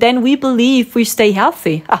rooms and then we believe we stay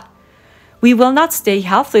healthy. We will not stay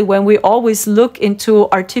healthy when we always look into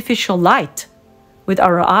artificial light with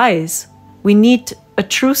our eyes. We need a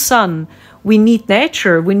true sun. We need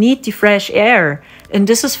nature. We need the fresh air. And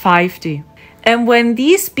this is 5D. And when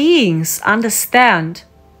these beings understand,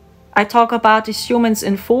 I talk about these humans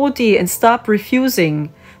in 4D, and stop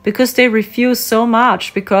refusing, because they refuse so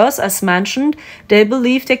much, because, as mentioned, they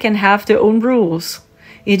believe they can have their own rules.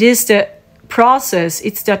 It is the process,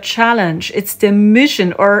 it's the challenge, it's the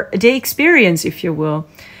mission, or the experience, if you will.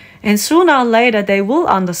 And sooner or later they will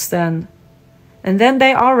understand. And then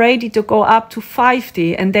they are ready to go up to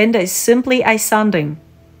 5D, and then there is simply ascending.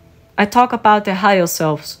 I talk about the higher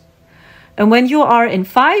selves. And when you are in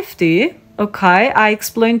 5D, okay, I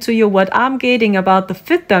explain to you what I'm getting about the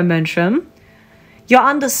 5th dimension. You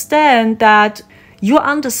understand that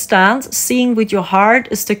seeing with your heart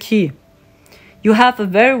is the key. You have a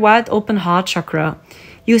very wide open heart chakra.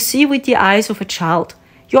 You see with the eyes of a child.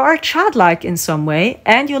 You are childlike in some way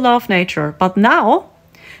and you love nature. But now,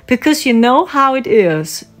 because you know how it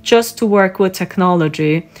is just to work with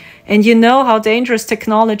technology and you know how dangerous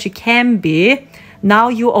technology can be, now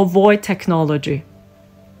you avoid technology.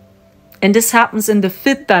 And this happens in the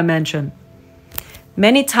 5th dimension.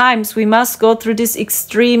 Many times we must go through this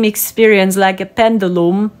extreme experience like a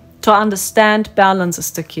pendulum to understand balance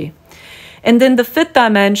is the key. And in the 5th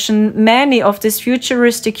dimension, many of these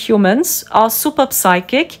futuristic humans are super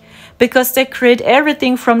psychic because they create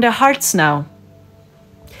everything from their hearts now.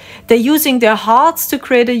 They're using their hearts to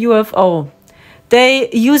create a UFO. They're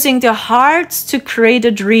using their hearts to create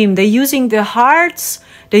a dream. They're using their hearts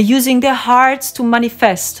to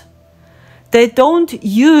manifest. They don't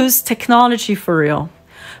use technology for real.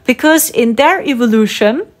 Because in their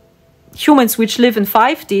evolution, humans which live in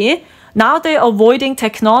 5D, now they're avoiding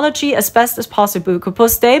technology as best as possible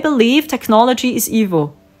because they believe technology is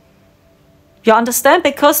evil. You understand?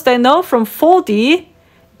 Because they know from 4D,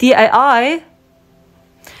 the AI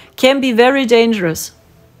can be very dangerous.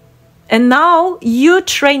 And now you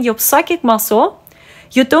train your psychic muscle.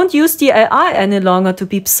 You don't use the AI any longer to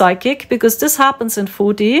be psychic because this happens in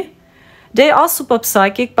 4D. They are super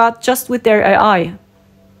psychic, but just with their AI.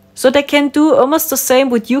 So they can do almost the same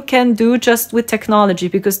what you can do just with technology,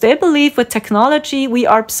 because they believe with technology we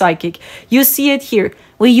are psychic. You see it here.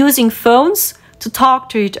 We're using phones to talk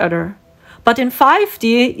to each other. But in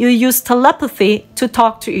 5D, you use telepathy to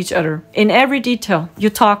talk to each other. In every detail, you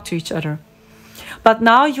talk to each other. But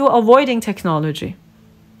now you're avoiding technology.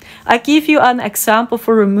 I give you an example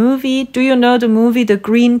for a movie. Do you know the movie The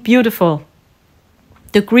Green Beautiful?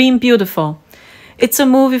 The Green Beautiful. It's a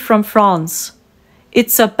movie from France.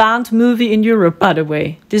 It's a banned movie in Europe, by the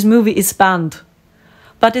way. This movie is banned.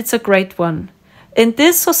 But it's a great one. In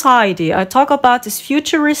this society, I talk about these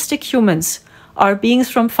futuristic humans are beings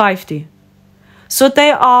from 5D. So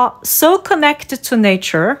they are so connected to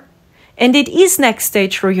nature. And it is next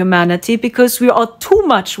stage for humanity because we are too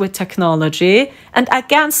much with technology and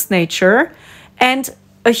against nature. And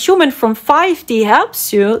a human from 5D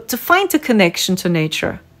helps you to find a connection to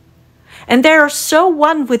nature. And they are so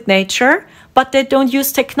one with nature, but they don't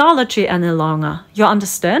use technology any longer. You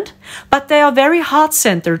understand? But they are very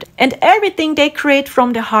heart-centered and everything they create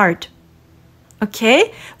from the heart.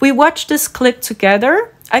 Okay? We watched this clip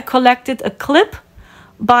together. I collected a clip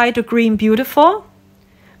by The Green Beautiful.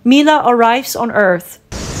 Mila arrives on Earth.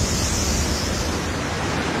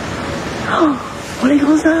 Oh, les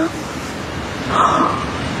grands arbres.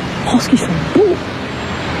 Oh, ce qu'ils sont beaux.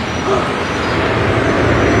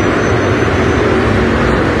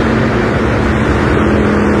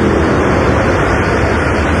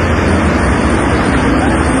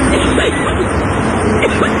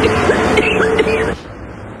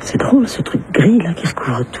 C'est drôle ce truc gris là qui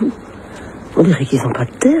recouvre tout. On dirait qu'ils n'ont pas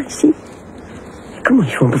de terre ici. Comment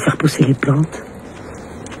ils font pour faire pousser les plantes?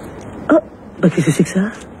 Oh, bah qu'est-ce que c'est que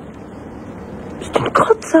ça? C'est une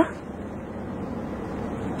crotte ça.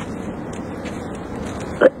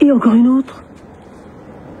 Et encore une autre.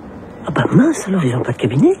 Ah bah mince alors, ils n'ont pas de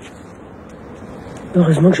cabinet.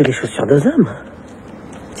 Heureusement que j'ai les chaussures d'Ozam.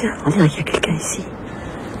 Tiens, on dirait qu'il y a quelqu'un ici.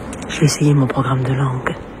 Je vais essayer mon programme de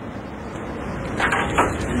langue.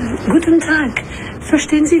 Guten Tag.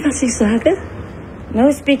 Verstehen Sie, was ich sage? No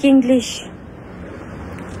speak English.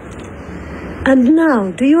 And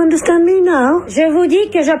now, do you understand me now? Je vous dis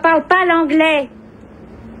que je parle pas l'anglais.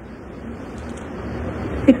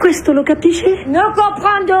 E questo lo capisce? No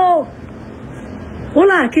comprendo.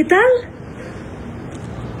 Hola, ¿qué tal?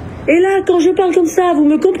 Et là, quand je parle comme ça, vous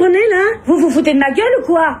me comprenez, là? Vous vous foutez de ma gueule ou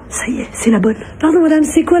quoi? Ça y est, c'est la bonne. Pardon, madame,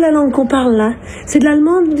 c'est quoi la langue qu'on parle, là? C'est de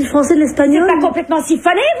l'allemand, du français, de l'espagnol? C'est pas complètement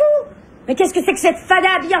siphonné, vous? Mais qu'est-ce que c'est que cette fada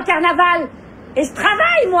habillée en carnaval? Et je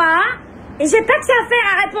travaille, moi, hein? Et j'ai pas que ça à faire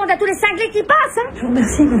à répondre à tous les cinglés qui passent, hein? Je vous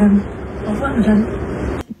remercie, madame. Au revoir, madame.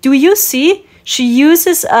 Do you see? She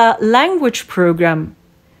uses a language program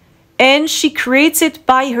and she creates it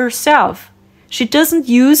by herself. She doesn't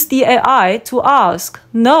use the AI to ask.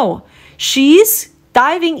 No, she's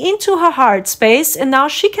diving into her heart space and now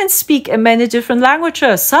she can speak in many different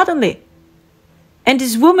languages suddenly. And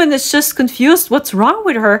this woman is just confused. What's wrong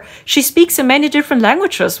with her? She speaks in many different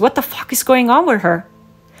languages. What the fuck is going on with her?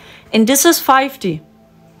 And this is 5D.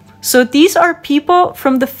 So these are people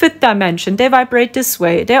from the fifth dimension. They vibrate this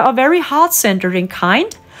way. They are very heart-centered in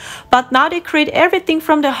kind, but now they create everything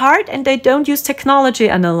from the heart and they don't use technology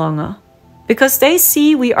any longer. Because they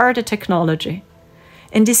see we are the technology.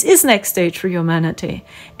 And this is next stage for humanity.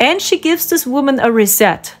 And she gives this woman a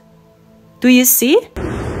reset. Do you see?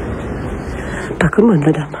 Pas commode,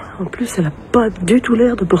 madame. En plus, elle a pas du tout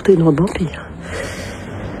l'air de porter une robe vampire.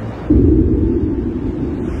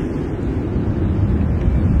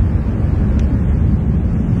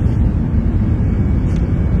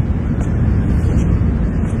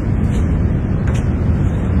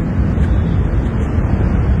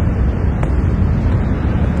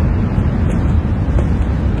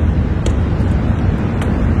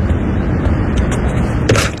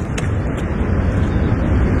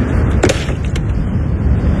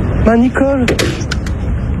 Nicole,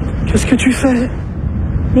 qu'est-ce que tu fais?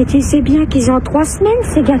 Mais tu sais bien qu'ils ont 3 semaines,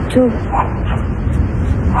 ces gâteaux.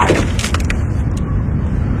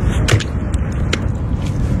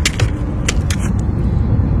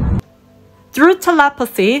 Through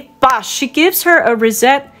telepathy, bash, she gives her a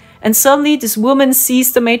reset and suddenly this woman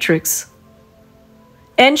sees the matrix.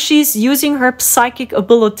 And she's using her psychic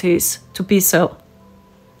abilities to be so.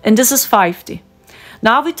 And this is 5D.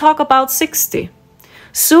 Now we talk about 6D.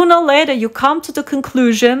 Sooner or later, you come to the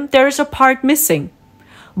conclusion there is a part missing.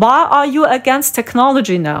 Why are you against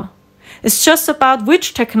technology now? It's just about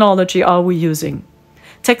which technology are we using.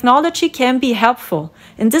 Technology can be helpful,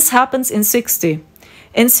 and this happens in 6D.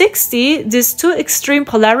 In 6D, these two extreme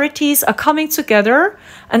polarities are coming together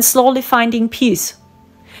and slowly finding peace.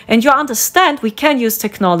 And you understand we can use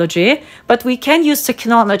technology, but we can use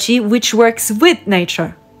technology which works with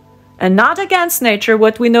nature. And not against nature,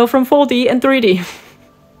 what we know from 4D and 3D.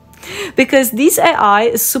 Because this AI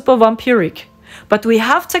is super vampiric, but we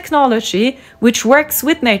have technology which works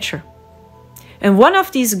with nature. And one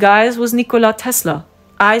of these guys was Nikola Tesla.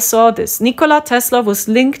 I saw this. Nikola Tesla was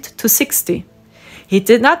linked to 6D. He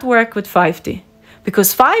did not work with 5D,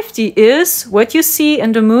 because 5D is what you see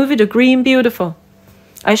in the movie The Green Beautiful.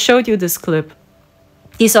 I showed you this clip.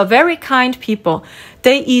 These are very kind people.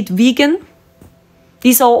 They eat vegan.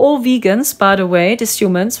 These are all vegans, by the way, these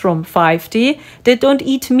humans from 5D. They don't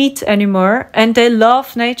eat meat anymore and they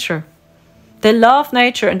love nature. They love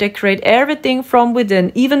nature and they create everything from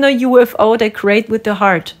within. Even a UFO they create with the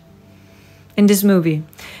heart in this movie.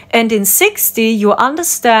 And in 6D, you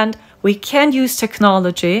understand we can use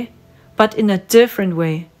technology, but in a different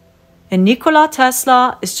way. And Nikola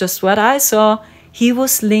Tesla is just what I saw. He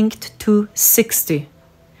was linked to 6D.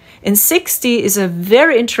 And 6D is a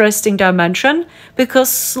very interesting dimension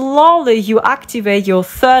because slowly you activate your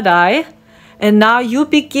third eye and now you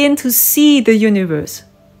begin to see the universe.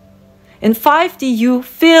 In 5D, you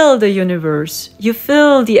feel the universe. You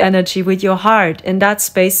feel the energy with your heart, and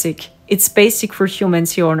that's basic. It's basic for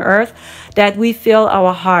humans here on Earth that we feel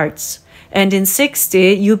our hearts. And in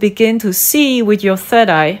 6D, you begin to see with your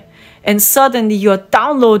third eye. And suddenly you're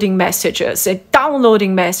downloading messages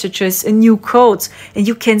and new codes, and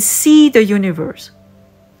you can see the universe.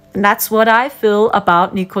 And that's what I feel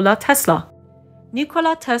about Nikola Tesla.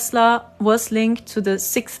 Nikola Tesla was linked to the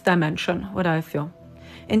 6th dimension, what I feel.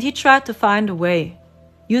 And he tried to find a way,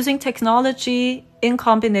 using technology in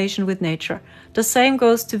combination with nature. The same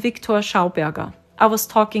goes to Viktor Schauberger. I was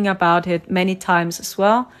talking about it many times as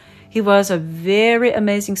well. He was a very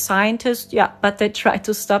amazing scientist, yeah, but they tried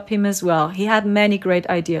to stop him as well. He had many great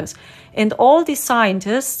ideas. And all these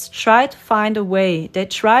scientists tried to find a way. They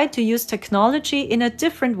tried to use technology in a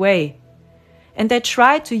different way. and they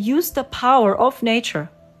try to use the power of nature.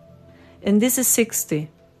 And this is 60.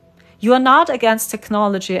 You are not against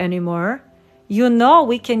technology anymore. You know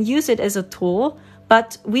we can use it as a tool,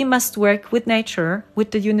 but we must work with nature, with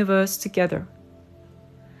the universe together.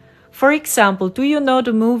 For example, do you know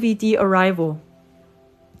the movie The Arrival?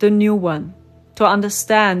 The new one. To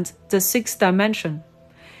understand the 6th dimension.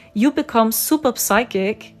 You become super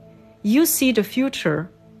psychic. You see the future.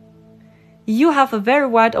 You have a very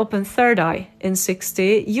wide open third eye in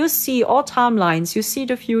 60. You see all timelines. You see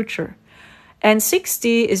the future. And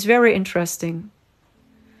 60 is very interesting.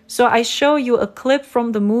 So I show you a clip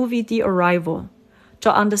from the movie The Arrival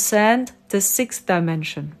to understand the 6th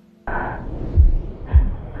dimension.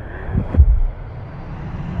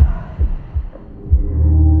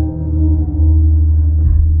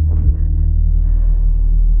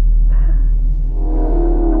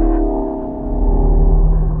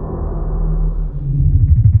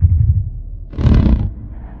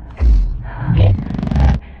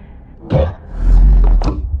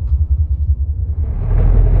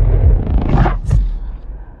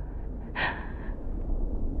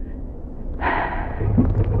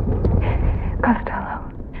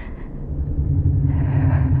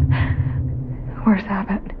 Where's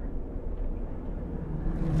Abbott?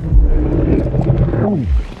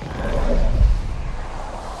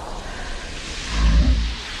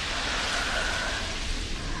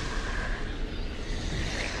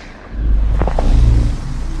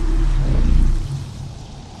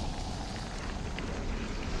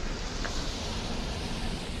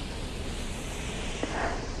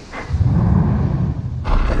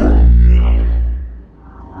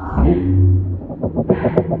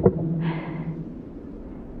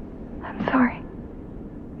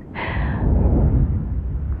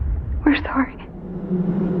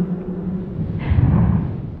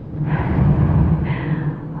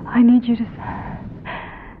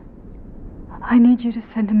 I need you to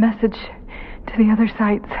send a message to the other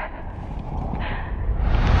sites.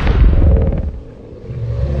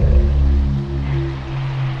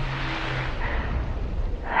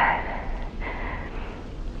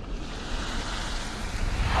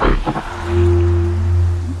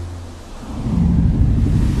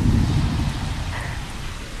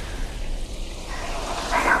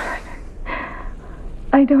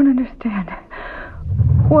 I don't understand.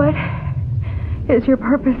 What is your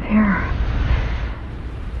purpose here?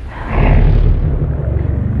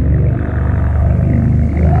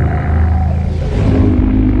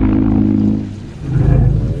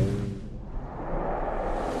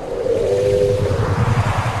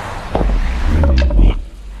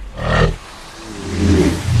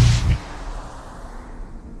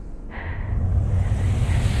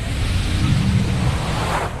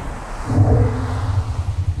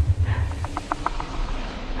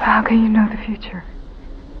 How can you know the future?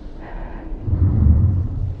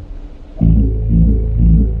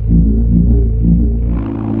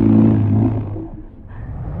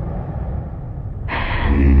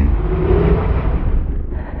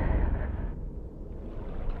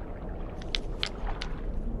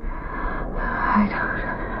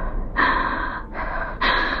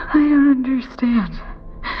 I don't understand.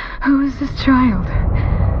 Who is this child?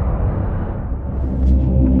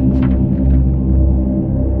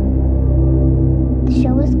 The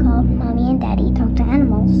show is called Mommy and Daddy Talk to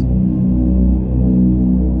Animals.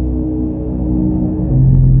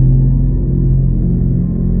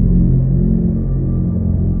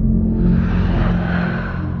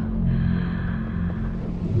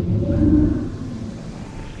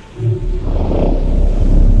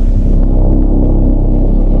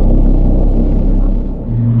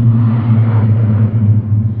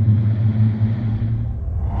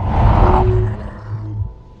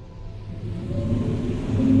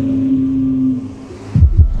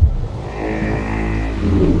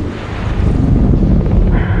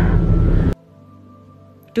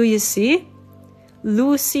 Do you see?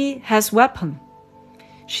 Lucy has weapon.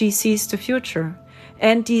 She sees the future.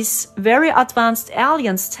 And these very advanced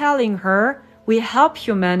aliens telling her we help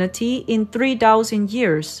humanity in 3,000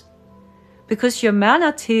 years. Because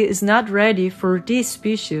humanity is not ready for these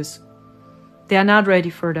species. They are not ready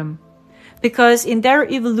for them. Because in their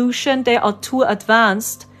evolution they are too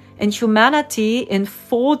advanced and humanity in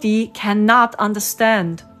 4D cannot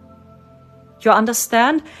understand. You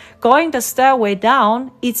understand? Going the stairway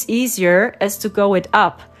down, it's easier as to go it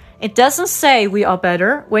up. It doesn't say we are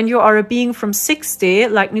better. When you are a being from 60,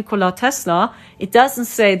 like Nikola Tesla, it doesn't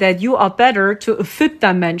say that you are better to a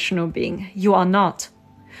fifth-dimensional being. You are not.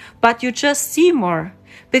 But you just see more,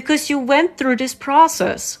 because you went through this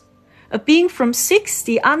process. A being from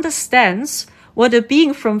 60 understands what a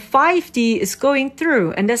being from 5D is going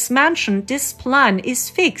through. And as mentioned, this plan is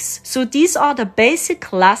fixed. So these are the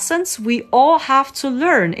basic lessons we all have to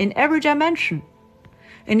learn in every dimension.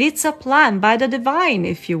 And it's a plan by the divine,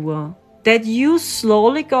 if you will, that you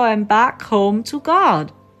slowly going back home to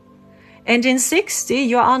God. And in 60,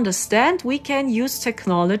 you understand we can use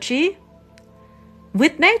technology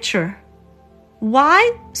with nature.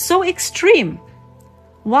 Why so extreme?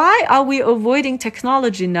 Why are we avoiding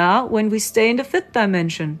technology now when we stay in the 5th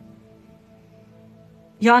dimension?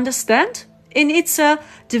 You understand? And it's a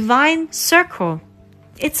divine circle.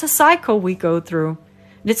 It's a cycle we go through.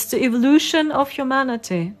 It's the evolution of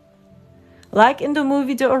humanity. Like in the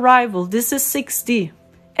movie The Arrival, this is 6D.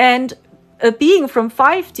 And a being from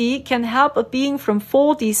 5D can help a being from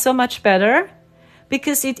 4D so much better,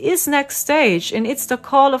 because it is next stage, and it's the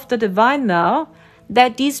call of the divine now,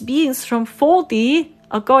 that these beings from 4D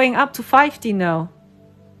are going up to 5D now.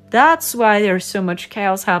 That's why there's so much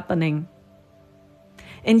chaos happening.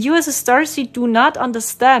 And you as a starseed do not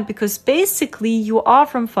understand, because basically you are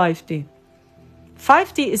from 5D.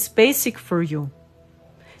 5D is basic for you.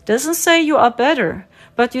 Doesn't say you are better,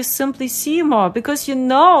 but you simply see more because you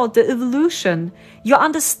know the evolution. You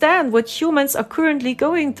understand what humans are currently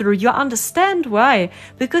going through. You understand why,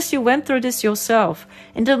 because you went through this yourself.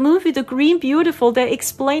 In the movie The Green Beautiful, they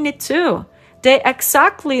explain it too. They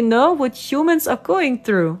exactly know what humans are going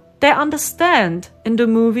through. They understand in the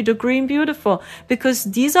movie The Green Beautiful, because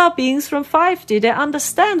these are beings from 5D. They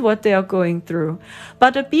understand what they are going through.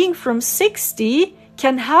 But a being from 6D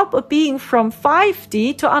can help a being from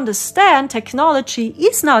 5D to understand technology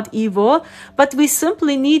is not evil, but we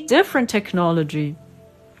simply need different technology.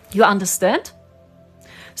 You understand?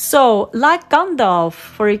 So, like Gandalf,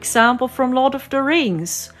 for example, from Lord of the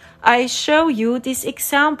Rings, I show you this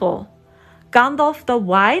example. Gandalf the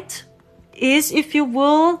White is, if you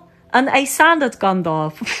will, an ascended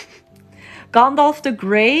Gandalf. Gandalf the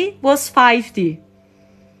Grey was 5D.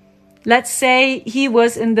 Let's say he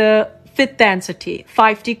was in the 5th density,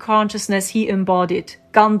 5D consciousness he embodied,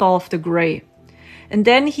 Gandalf the Grey. And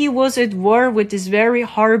then he was at war with this very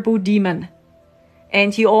horrible demon.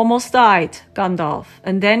 And he almost died, Gandalf.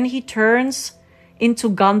 And then he turns into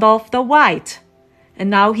Gandalf the White. And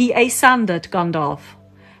now he ascended Gandalf.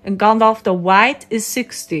 And Gandalf the White is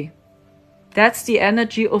 60. That's the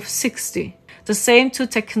energy of 60. The same to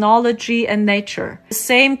technology and nature. The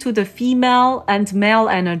same to the female and male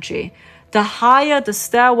energy. The higher the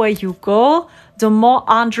stairway you go, the more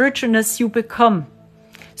androgynous you become.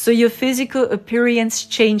 So your physical appearance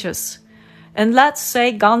changes. And let's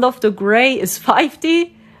say Gandalf the Grey is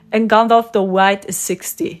 5D and Gandalf the White is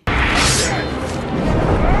 60.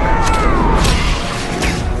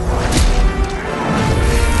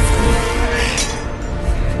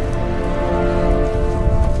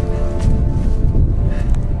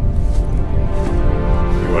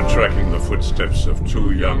 Tracking the footsteps of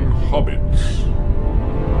 2 young hobbits.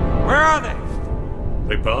 Where are they?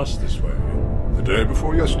 They passed this way the day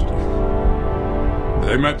before yesterday.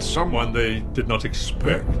 They met someone they did not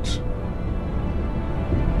expect.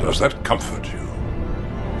 Does that comfort you?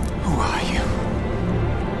 Who are you?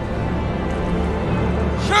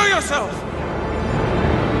 Show yourself!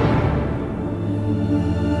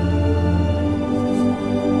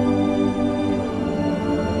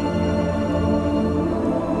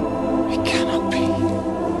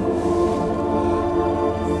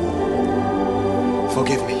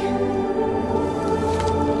 Forgive me.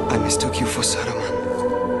 I mistook you for Saruman.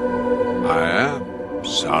 I am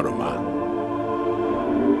Saruman.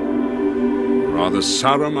 Rather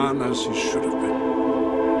Saruman as he should have been.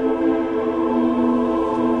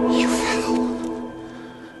 You fell.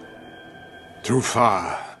 Through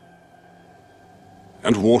fire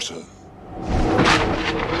and water.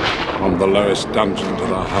 From the lowest dungeon to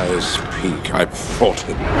the highest peak, I fought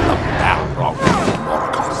in the Balrog of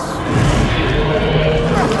Morgoth.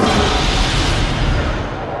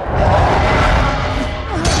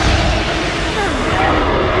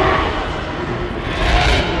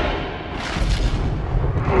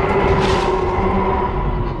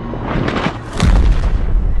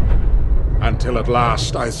 Until at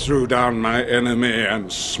last I threw down my enemy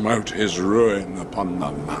and smote his ruin upon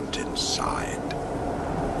the mountainside.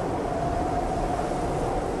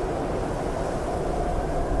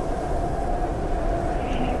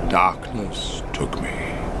 Darkness took me,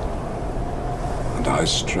 and I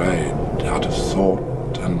strayed out of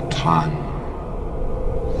thought and time.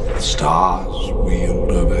 The stars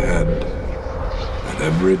wheeled overhead, and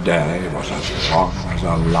every day was as long as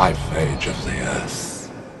a life age of the earth.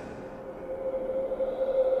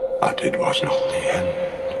 But it was not the end.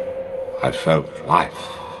 I felt life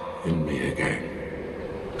in me again.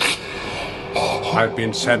 I've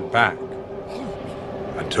been sent back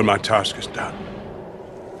until my task is done.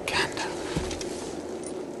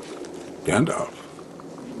 Gandalf?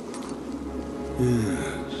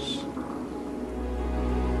 Yes.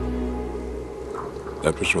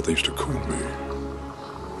 That was what they used to call me.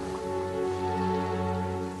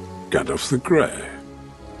 Gandalf the Grey.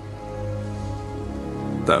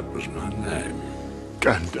 That was my name.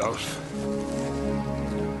 Gandalf.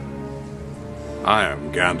 I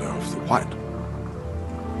am Gandalf the White.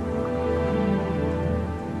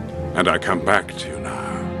 And I come back to you now.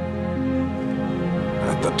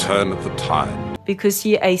 At the turn of the tide. Because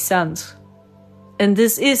he ascends. And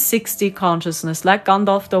this is 60 consciousness, like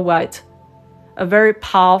Gandalf the White. A very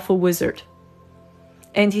powerful wizard.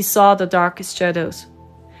 And he saw the darkest shadows.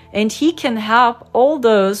 And he can help all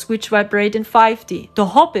those which vibrate in 5D. The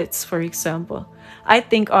hobbits, for example, I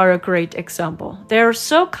think are a great example. They are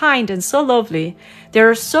so kind and so lovely. They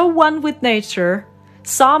are so one with nature.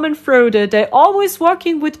 Sam and Frodo, they're always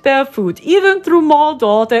walking with barefoot. Even through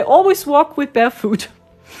Mordor, they always walk with barefoot.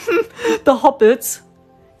 The hobbits.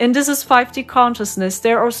 And this is 5D consciousness.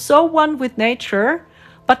 They are so one with nature,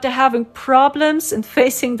 but they're having problems in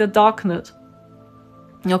facing the darkness.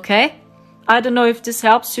 Okay? I don't know if this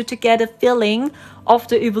helps you to get a feeling of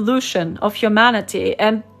the evolution of humanity.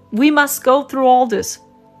 And we must go through all this.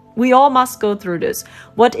 We all must go through this.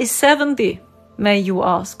 What is 7D, may you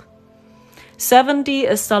ask? 7D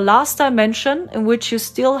is the last dimension in which you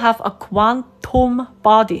still have a quantum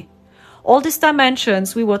body. All these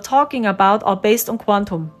dimensions we were talking about are based on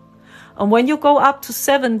quantum. And when you go up to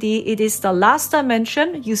 7D, it is the last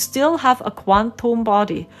dimension. You still have a quantum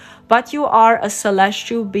body, but you are a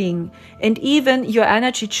celestial being. And even your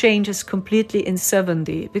energy changes completely in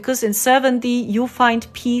 7D. Because in 7D, you find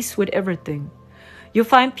peace with everything. You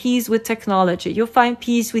find peace with technology. You find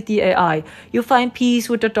peace with the AI. You find peace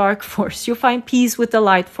with the dark force. You find peace with the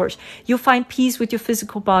light force. You find peace with your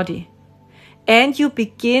physical body. And you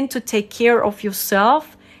begin to take care of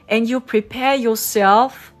yourself, and you prepare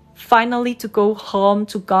yourself finally to go home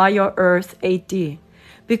to Gaia Earth 8D.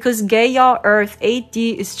 Because Gaia Earth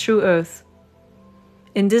 8D is true Earth.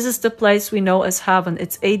 And this is the place we know as heaven.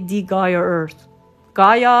 It's 8D Gaia Earth.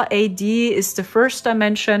 Gaia 8D is the first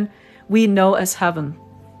dimension we know as heaven.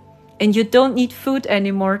 And you don't need food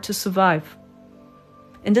anymore to survive.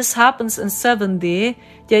 And this happens in 7D,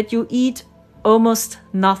 that you eat almost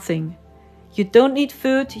nothing. You don't need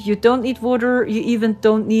food, you don't need water, you even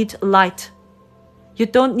don't need light. You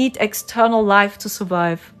don't need external life to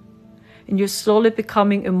survive. And you're slowly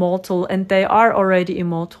becoming immortal, and they are already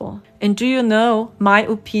immortal. And do you know, my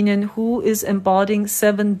opinion, who is embodying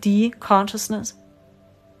 7D consciousness?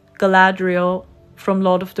 Galadriel from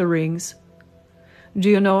Lord of the Rings. Do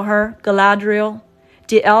you know her? Galadriel?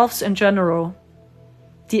 The elves in general.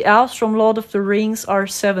 The elves from Lord of the Rings are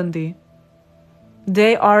 7D.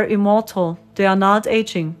 They are immortal. They are not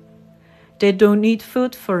aging. They don't need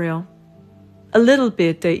food for real. A little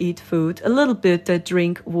bit they eat food, a little bit they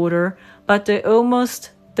drink water, but they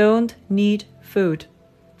almost don't need food.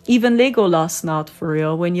 Even Legolas not for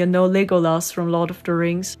real, when you know Legolas from Lord of the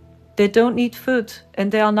Rings. They don't need food,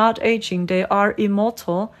 and they are not aging. They are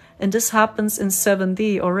immortal, and this happens in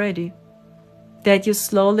 7D already. That you're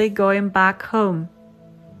slowly going back home.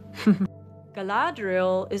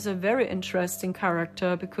 Galadriel is a very interesting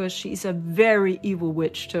character because she is a very evil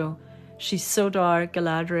witch too. She's so dark,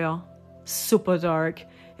 Galadriel. Super dark.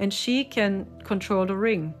 And she can control the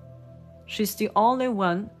ring. She's the only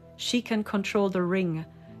one. She can control the ring.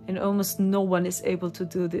 And almost no one is able to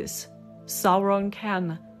do this. Sauron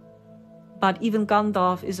can. But even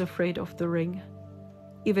Gandalf is afraid of the ring.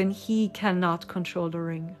 Even he cannot control the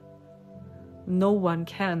ring. No one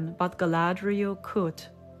can, but Galadriel could.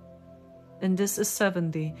 And this is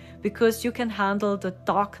 7D, because you can handle the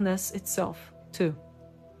darkness itself too.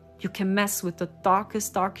 You can mess with the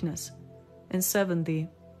darkest darkness in 7D.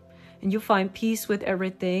 And you find peace with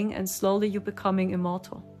everything, and slowly you're becoming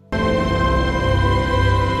immortal.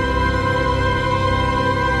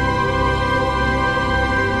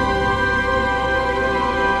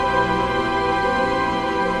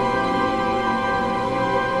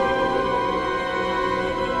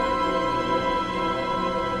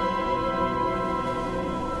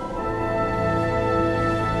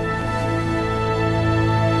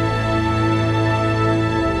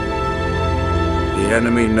 The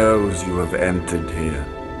enemy knows you have entered here.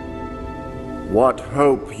 What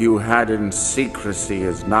hope you had in secrecy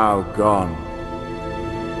is now gone.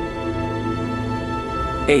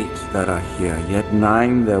 8 that are here, yet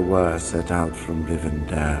 9 there were set out from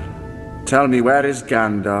Rivendell. Tell me, where is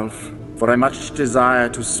Gandalf? for I much desire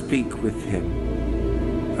to speak with him.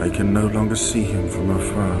 I can no longer see him from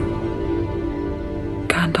afar.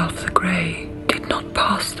 Gandalf the Grey did not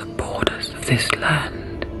pass the borders of this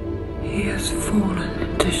land. He has fallen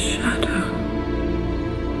into shadow.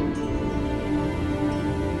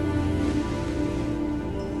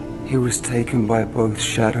 He was taken by both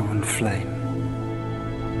shadow and flame.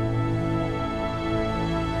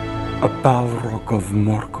 A Balrog of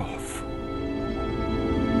Morgoth.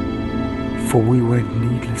 For we went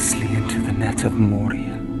needlessly into the net of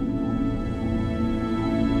Moria.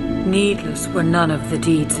 Needless were none of the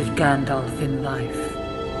deeds of Gandalf in life.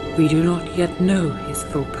 We do not yet know his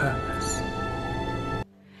full purpose.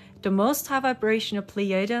 The most high vibrational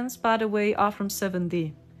Pleiadians, by the way, are from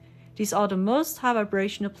 7D. These are the most high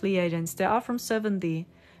vibrational Pleiadians. They are from 7D,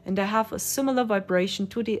 and they have a similar vibration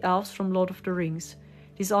to the elves from Lord of the Rings.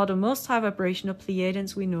 These are the most high vibrational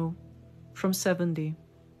Pleiadians we know, from 7D.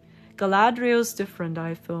 Galadriel's different,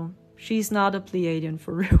 I feel. She's not a Pleiadian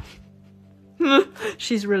for real.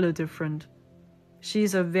 She's really different.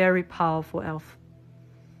 She's a very powerful elf.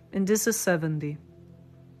 And this is 7D.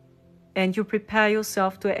 And you prepare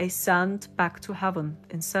yourself to ascend back to heaven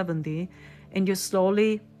in 7D, and you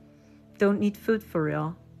slowly don't need food for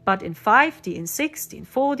real. But in 5D, in 6D, in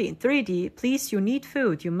 4D, in 3D, please, you need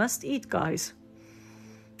food. You must eat, guys.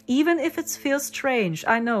 Even if it feels strange,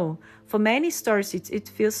 I know. For many starseeds, it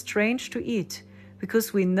feels strange to eat.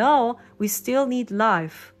 Because we know we still need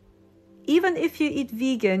life. Even if you eat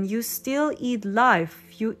vegan, you still eat life.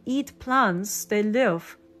 You eat plants, they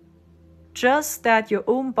live. Just that your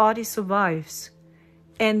own body survives.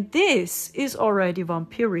 And this is already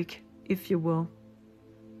vampiric, if you will.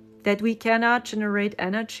 That we cannot generate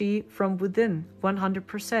energy from within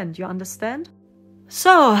 100%, you understand?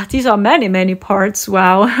 So, these are many parts,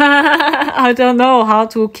 wow. I don't know how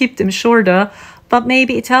to keep them shorter, but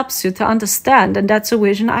maybe it helps you to understand, and that's a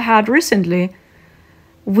vision I had recently.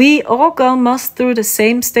 We all must through the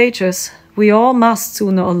same stages. We all must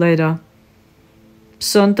sooner or later.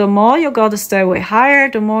 So the more you gotta stay way higher,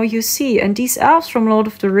 the more you see. And these elves from Lord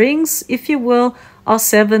of the Rings, if you will, are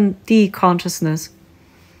 7D consciousness.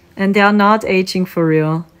 And they are not aging for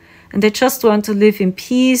real. And they just want to live in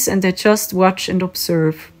peace, and they just watch and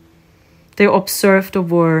observe. They observe the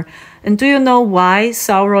war. And do you know why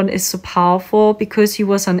Sauron is so powerful? Because he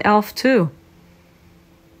was an elf too.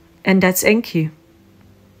 And that's Enki.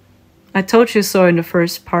 I told you so in the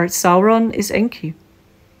first part. Sauron is Enki.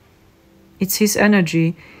 It's his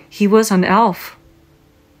energy. He was an elf.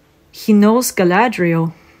 He knows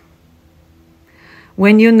Galadriel.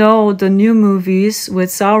 When you know the new movies with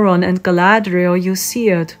Sauron and Galadriel, you see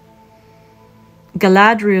it.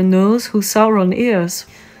 Galadriel knows who Sauron is.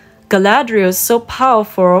 Galadriel is so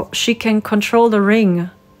powerful, she can control the ring.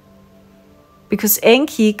 Because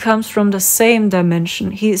Enki comes from the same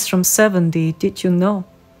dimension. He is from 7D, did you know?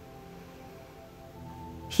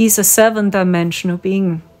 He's a 7-dimensional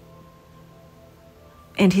being.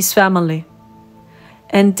 And his family.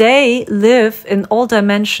 And they live in all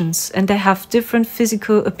dimensions, and they have different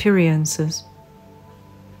physical appearances.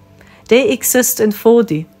 They exist in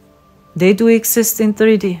 4D. They do exist in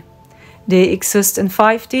 3D. They exist in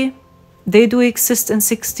 5D. They do exist in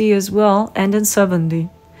 6D as well, and in 7D.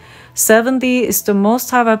 7D is the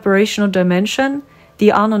most high vibrational dimension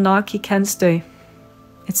the Anunnaki can stay.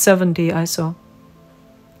 It's 7D, I saw.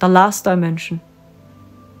 The last dimension.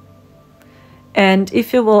 And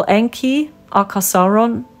if you will, Enki, aka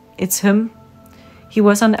Sauron, it's him. He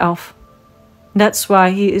was an elf. That's why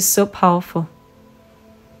he is so powerful.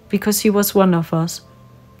 Because he was one of us,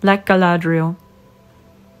 like Galadriel.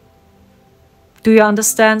 Do you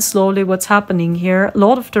understand slowly what's happening here?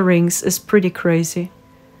 Lord of the Rings is pretty crazy.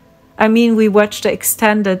 I mean, we watched the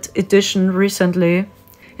extended edition recently,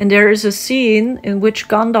 and there is a scene in which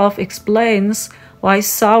Gandalf explains why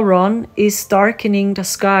Sauron is darkening the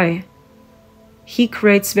sky. He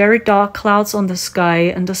creates very dark clouds on the sky,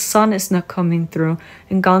 and the sun is not coming through.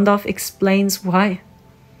 And Gandalf explains why.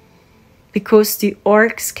 Because the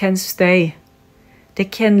orcs can stay. They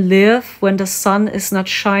can live when the sun is not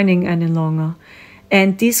shining any longer.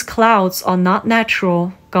 And these clouds are not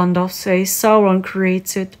natural, Gandalf says. Sauron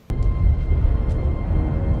creates it.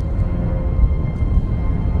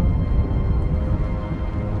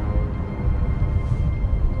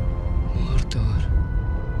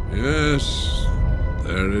 Yes,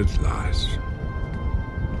 there it lies.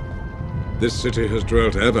 This city has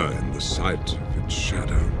dwelt ever in the sight of its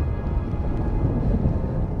shadow.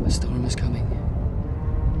 A storm is coming.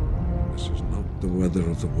 This is not the weather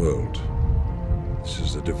of the world. This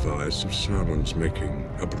is the device of Sauron's making,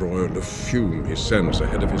 a broil of fume he sends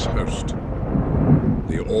ahead of his host.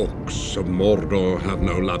 The orcs of Mordor have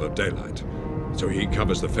no love of daylight, so he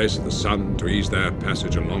covers the face of the sun to ease their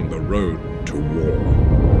passage along the road to war.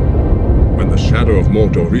 When the shadow of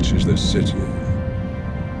Mordor reaches this city,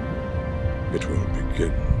 it will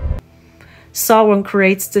begin. Sauron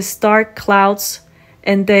creates these dark clouds,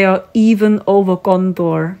 and they are even over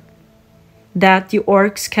Gondor, that the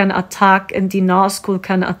orcs can attack and the Nazgûl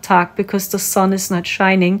can attack because the sun is not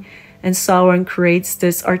shining, and Sauron creates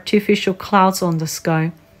these artificial clouds on the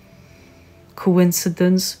sky.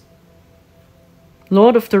 Coincidence?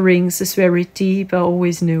 Lord of the Rings is very deep, I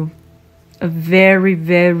always knew. A very,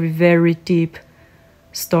 very, very deep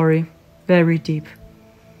story. Very deep.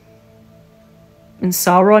 And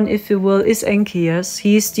Sauron, if you will, is Enki, yes.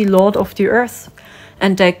 He is the Lord of the Earth.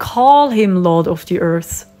 And they call him Lord of the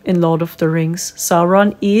Earth in Lord of the Rings.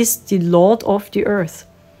 Sauron is the Lord of the Earth.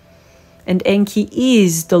 And Enki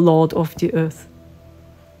is the Lord of the Earth.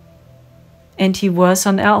 And he was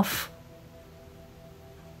an elf.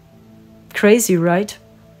 Crazy, right?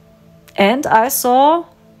 And I saw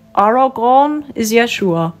Aragorn is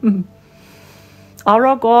Yeshua.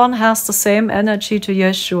 Aragorn has the same energy to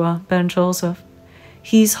Yeshua, Ben Joseph.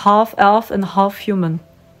 He's half elf and half human.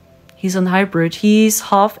 He's an hybrid. He's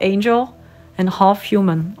half angel and half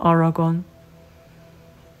human, Aragorn.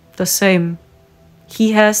 The same.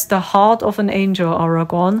 He has the heart of an angel,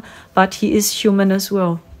 Aragorn, but he is human as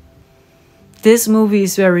well. This movie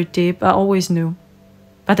is very deep, I always knew.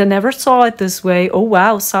 But I never saw it this way. Oh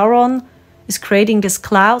wow, Sauron is creating these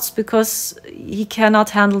clouds because he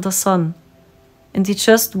cannot handle the sun. And he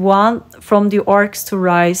just wants from the orcs to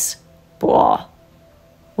rise. Boah.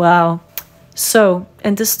 Wow. So,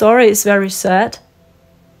 and the story is very sad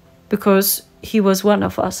because he was one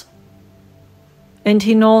of us. And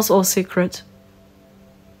he knows all secrets.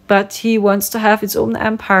 But he wants to have his own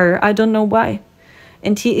empire. I don't know why.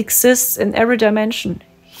 And he exists in every dimension.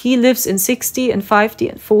 He lives in 6D and 5D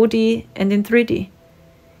and 4D and in 3D.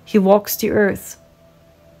 He walks the earth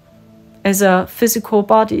as a physical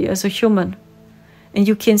body, as a human. And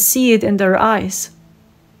you can see it in their eyes.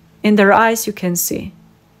 In their eyes you can see.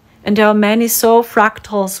 And there are many soul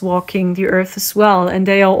fractals walking the earth as well. And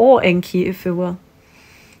they are all Enki, if you will.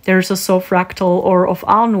 There's a soul fractal or of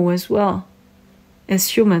Anu as well.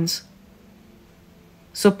 As humans.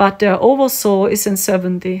 So, but their oversoul is in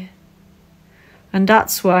 7D. And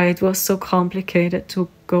that's why it was so complicated to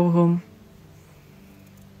go home.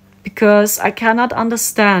 Because I cannot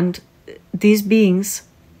understand these beings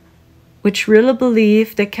which really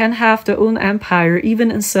believe they can have their own empire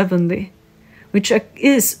even in 7D, which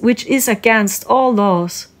is against all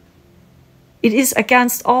laws. It is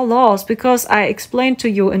against all laws because I explained to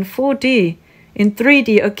you in 4D, in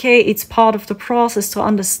 3D, okay, it's part of the process to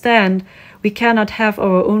understand we cannot have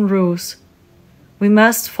our own rules. We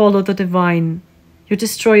must follow the divine. You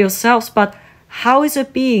destroy yourselves, but how is a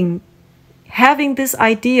being having this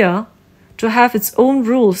idea to have its own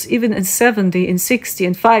rules even in 7D, in 6D,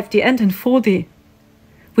 in 5D, and in 4D,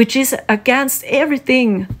 which is against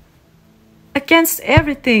everything, against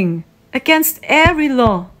everything, against every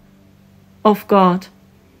law of God?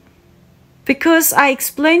 Because I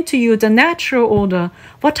explained to you the natural order,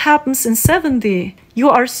 what happens in 7D. You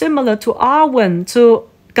are similar to Arwen, to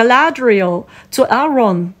Galadriel, to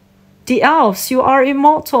Elrond. The elves, you are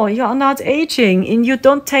immortal, you are not aging, and you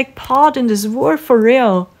don't take part in this war for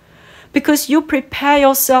real. Because you prepare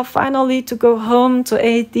yourself finally to go home to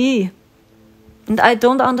AD. And I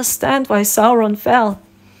don't understand why Sauron fell.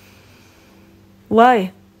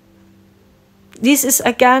 Why? This is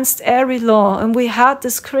against every law, and we had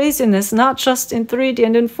this craziness not just in 3D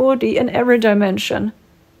and in 4D, in every dimension.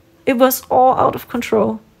 It was all out of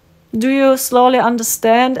control. Do you slowly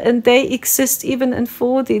understand? And they exist even in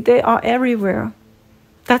 4D, they are everywhere.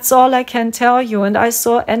 That's all I can tell you, and I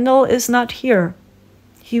saw Endel is not here.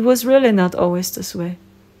 He was really not always this way.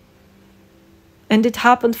 And it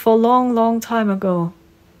happened for a long, long time ago.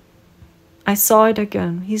 I saw it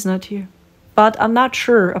again, he's not here. But I'm not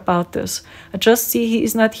sure about this. I just see he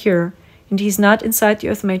is not here. And he's not inside the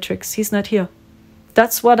Earth Matrix. He's not here.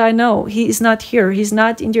 That's what I know. He is not here. He's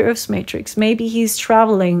not in the Earth Matrix. Maybe he's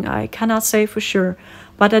traveling. I cannot say for sure.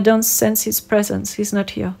 But I don't sense his presence. He's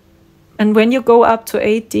not here. And when you go up to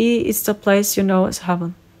 8D, it's the place you know as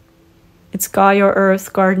heaven. It's Gaia,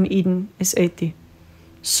 Earth, Garden Eden is 8D.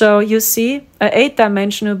 So you see, an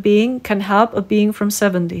 8-dimensional being can help a being from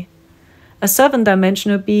 7D. A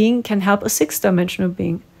 7-dimensional being can help a 6-dimensional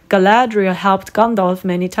being. Galadriel helped Gandalf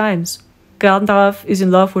many times. Gandalf is in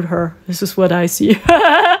love with her. This is what I see.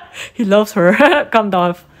 He loves her,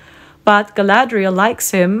 Gandalf. But Galadriel likes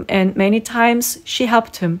him, and many times she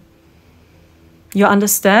helped him. You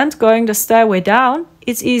understand? Going the stairway down,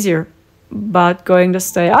 it's easier. But going the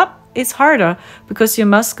stair up, it's harder, because you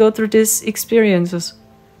must go through these experiences.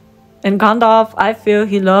 And Gandalf, I feel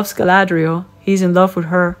he loves Galadriel. He's in love with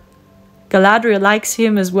her. Galadriel likes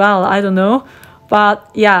him as well, I don't know. But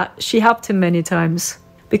yeah, she helped him many times.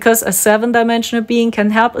 Because a 7-dimensional being can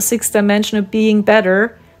help a 6-dimensional being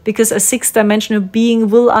better, because a 6-dimensional being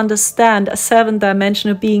will understand a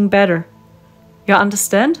 7-dimensional being better. You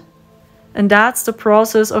understand? And that's the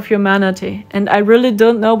process of humanity. And I really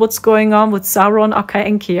don't know what's going on with Sauron or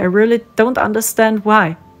Enki. I really don't understand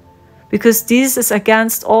why. Because this is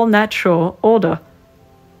against all natural order.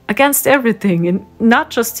 Against everything, and not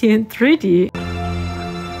just here in 3D.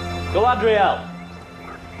 Galadriel!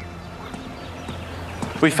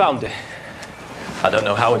 We found it. I don't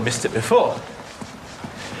know how we missed it before.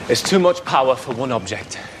 It's too much power for one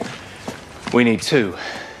object. We need 2.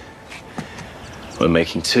 We're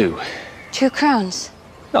making 2. 2 crowns?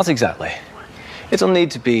 Not exactly. It'll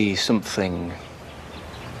need to be something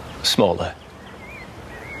smaller.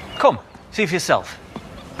 Come, see for yourself.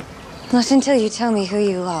 Not until you tell me who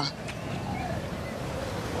you are.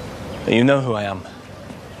 You know who I am.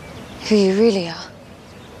 Who you really are.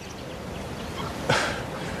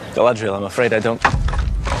 Galadriel, I'm afraid I don't.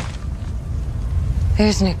 There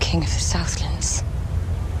is no king of the Southlands.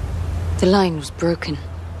 The line was broken.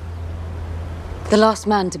 The last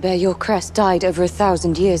man to bear your crest died over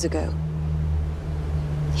 1,000 years ago.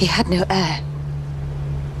 He had no heir.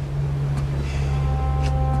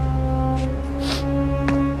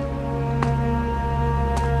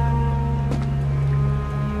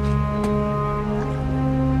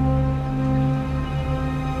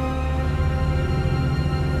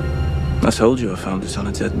 I told you I found it on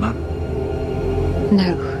a dead man.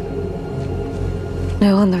 No.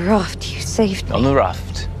 No, on the raft, you saved me. On the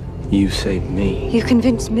raft? You saved me. You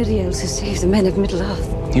convinced Miriel to save the men of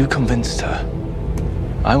Middle-earth. You convinced her.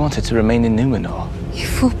 I wanted to remain in Numenor. You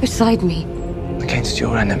fought beside me. Against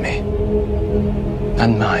your enemy.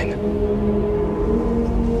 And mine.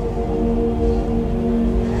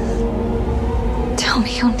 Tell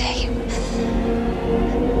me your name.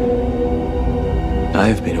 I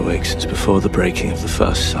have been awake since before the breaking of the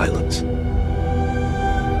first silence.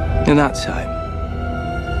 In that time,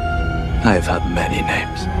 I have had many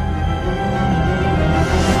names.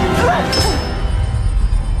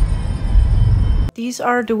 These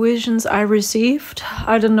are the visions I received.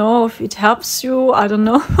 I don't know if it helps you, I don't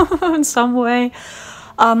know, in some way.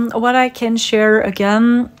 What I can share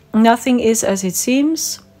again, nothing is as it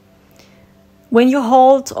seems. When you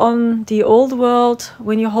hold on the old world,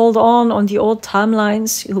 when you hold on the old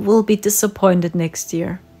timelines, you will be disappointed next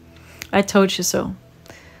year. I told you so.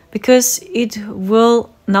 Because it will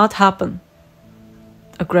not happen.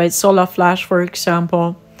 A great solar flash, for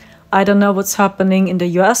example. I don't know what's happening in the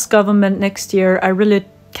US government next year. I really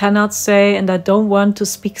cannot say, and I don't want to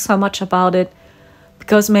speak so much about it,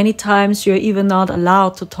 because many times you're even not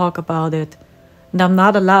allowed to talk about it. And I'm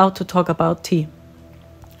not allowed to talk about tea.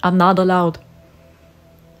 I'm not allowed.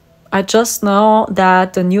 I just know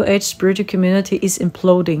that the New Age spiritual community is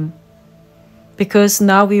imploding. Because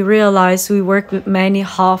now we realize we work with many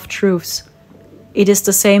half-truths. It is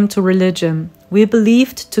the same to religion. We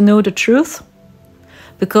believed to know the truth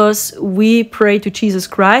because we pray to Jesus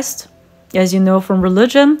Christ, as you know from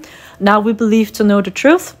religion. Now we believe to know the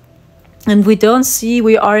truth, and we don't see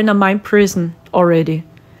we are in a mind prison already.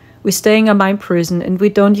 We stay in a mind prison and we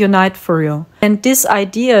don't unite for real. And this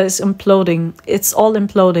idea is imploding. It's all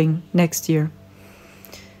imploding next year.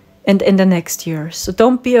 And in the next year. So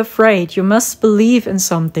don't be afraid. You must believe in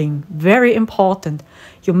something. Very important.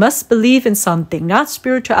 You must believe in something. Not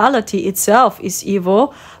spirituality itself is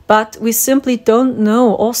evil, but we simply don't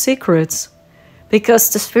know all secrets.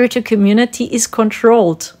 Because the spiritual community is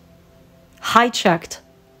controlled, hijacked.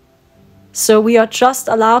 So we are just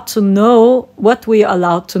allowed to know what we are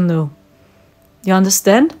allowed to know. You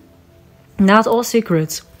understand? Not all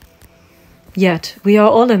secrets. Yet, we are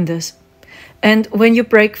all in this. And when you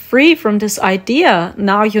break free from this idea,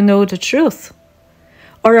 now you know the truth.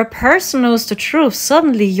 Or a person knows the truth,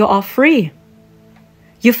 suddenly you are free.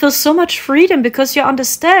 You feel so much freedom because you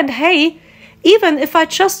understand, hey, even if I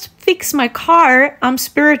just fix my car, I'm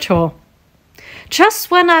spiritual.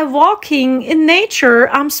 Just when I'm walking in nature,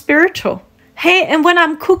 I'm spiritual. Hey, and when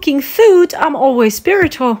I'm cooking food, I'm always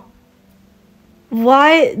spiritual.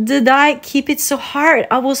 Why did I keep it so hard?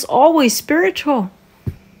 I was always spiritual.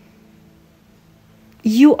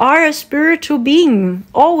 You are a spiritual being.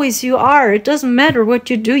 Always you are. It doesn't matter what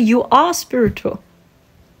you do. You are spiritual.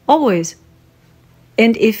 Always.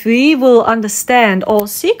 And if we will understand all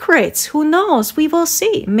secrets, who knows? We will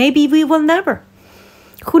see. Maybe we will never.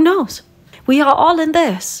 Who knows? We are all in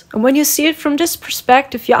this. And when you see it from this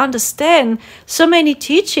perspective, you understand so many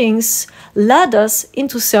teachings led us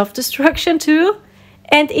into self-destruction too,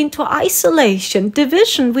 and into isolation,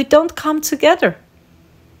 division. We don't come together.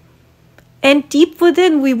 And deep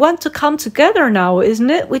within, we want to come together now, isn't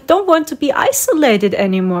it? We don't want to be isolated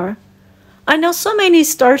anymore. I know so many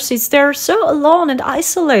starseeds, they're so alone and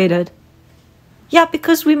isolated. Yeah,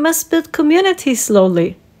 because we must build communities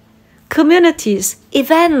slowly. Communities,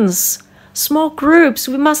 events, small groups,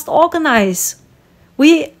 we must organize.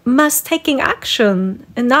 We must taking action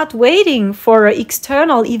and not waiting for an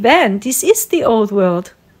external event. This is the old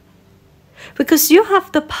world. Because you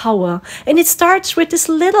have the power, and it starts with these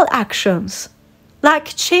little actions,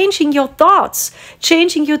 like changing your thoughts,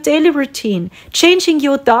 changing your daily routine, changing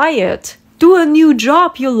your diet, do a new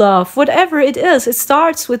job you love, whatever it is. It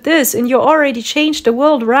starts with this, and you already changed the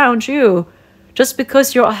world around you just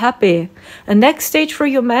because you're happy. The next stage for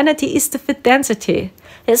humanity is the fit density.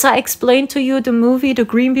 As I explained to you the movie The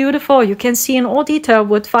Green Beautiful, you can see in all detail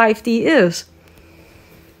what 5D is.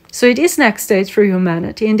 So it is next stage for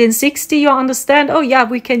humanity. And in 60 you understand, oh yeah,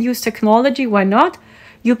 we can use technology, why not?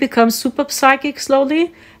 You become super psychic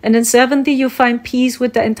slowly. And in 70 you find peace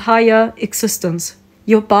with the entire existence.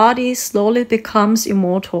 Your body slowly becomes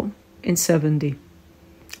immortal in 70.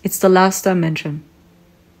 It's the last dimension.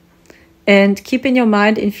 And keep in your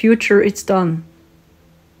mind, in future it's done.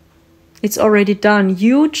 It's already done.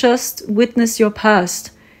 You just witness your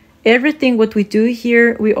past. Everything what we do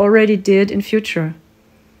here, we already did in future.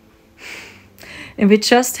 And we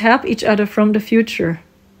just help each other from the future.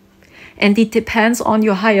 And it depends on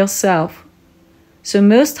your higher self. So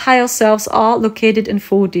most higher selves are located in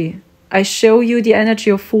 4D. I show you the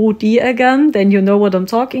energy of 4D again, then you know what I'm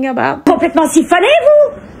talking about. Complètement siphonné,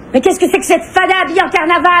 vous? Mais qu'est-ce que c'est que cette fada habillée en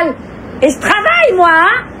carnaval? Et je travaille, moi,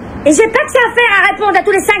 hein? Et j'ai pas que ça à faire à répondre à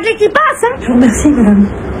tous les cinglés qui passent, hein? Je vous remercie, madame.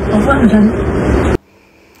 Au revoir, madame.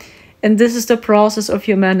 And this is the process of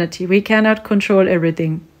humanity. We cannot control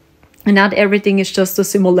everything. And not everything is just a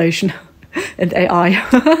simulation and AI.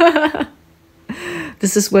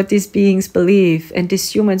 This is what these beings believe. And these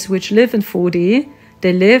humans which live in 4D,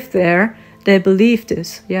 they live there, they believe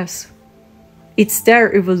this, yes. It's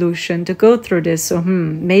their evolution to go through this. So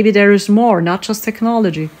maybe there is more, not just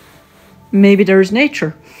technology. Maybe there is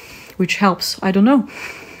nature, which helps. I don't know.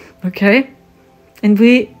 Okay? And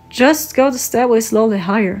we just go the stairway slowly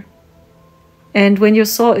higher. And when your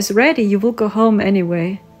soul is ready, you will go home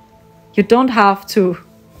anyway. You don't have to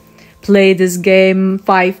play this game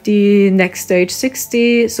 5D, next stage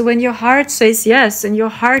 60. So when your heart says yes, and your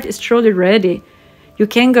heart is truly ready, you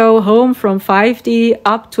can go home from 5D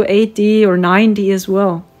up to 8D or 9D as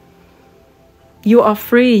well. You are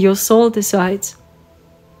free, your soul decides.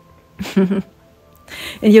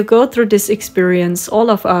 And you go through this experience, all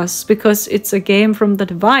of us, because it's a game from the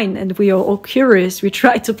divine and we are all curious. We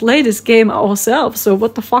try to play this game ourselves. So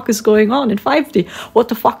what the fuck is going on in 5D? What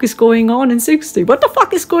the fuck is going on in 60? What the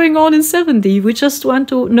fuck is going on in 70? We just want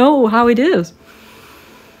to know how it is.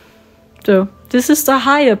 So this is the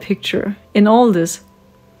higher picture in all this.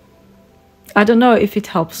 I don't know if it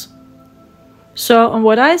helps. So and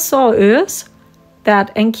what I saw is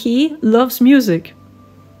that Enki loves music.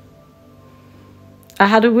 I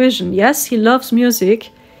had a vision. Yes, he loves music.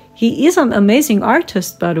 He is an amazing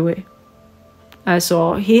artist, by the way. I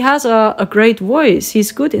saw. He has a great voice.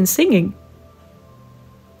 He's good in singing.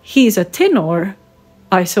 He's a tenor,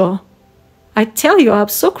 I saw. I tell you, I have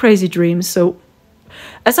so crazy dreams. So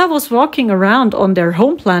as I was walking around on their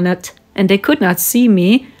home planet and they could not see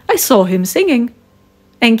me, I saw him singing.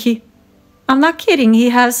 Enki. I'm not kidding. He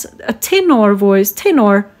has a tenor voice.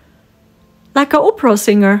 Tenor. Like an opera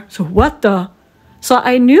singer. So what the... So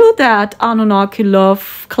I knew that Anunnaki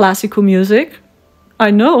love classical music.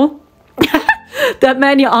 I know that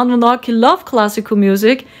many Anunnaki love classical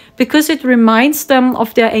music because it reminds them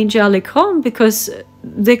of their angelic home, because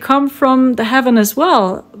they come from the heaven as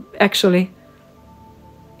well, actually.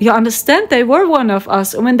 You understand? They were one of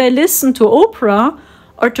us. And when they listen to opera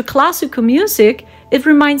or to classical music, it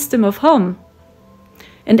reminds them of home.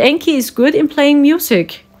 And Enki is good in playing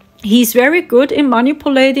music. He's very good in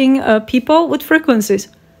manipulating people with frequencies.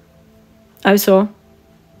 I saw.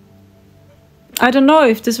 I don't know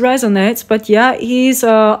if this resonates, but yeah, he's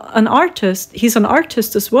an artist. He's an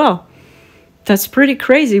artist as well. That's pretty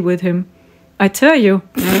crazy with him. I tell you.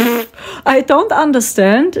 I don't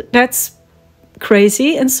understand. That's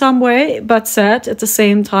crazy in some way, but sad at the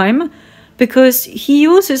same time. Because he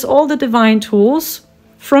uses all the divine tools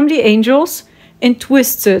from the angels and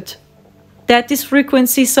twists it. That this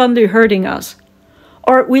frequency suddenly hurting us.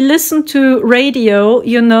 Or we listen to radio,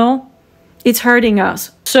 you know, It's hurting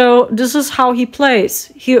us. So this is how he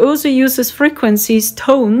plays. He also uses frequencies,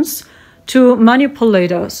 tones, to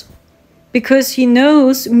manipulate us. Because he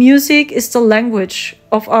knows music is the language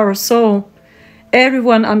of our soul.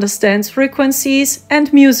 Everyone understands frequencies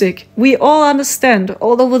and music. We all understand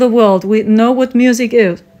all over the world. We know what music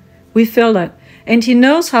is. We feel it. And he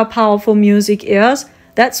knows how powerful music is.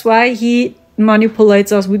 That's why he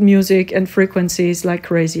manipulates us with music and frequencies like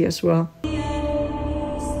crazy as well.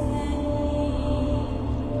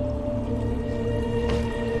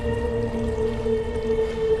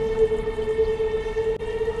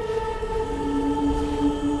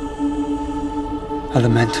 A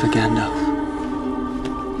lament for Gandalf.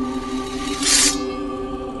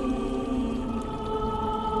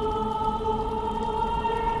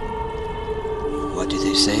 What do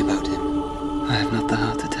they say about him? I have not the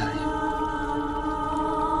heart to tell you.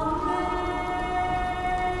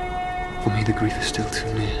 For me, the grief is still too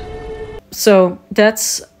near. So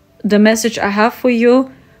that's the message I have for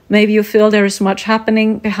you. Maybe you feel there is much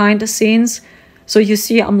happening behind the scenes. So you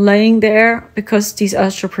see, I'm laying there because these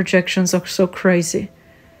astral projections are so crazy.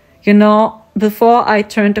 You know, before I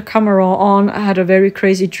turned the camera on, I had a very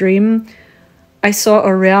crazy dream. I saw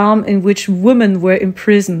a realm in which women were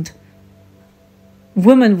imprisoned.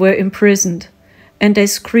 Women were imprisoned, and they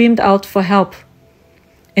screamed out for help.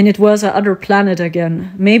 And it was another planet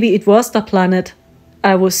again. Maybe it was the planet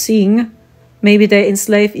I was seeing. Maybe they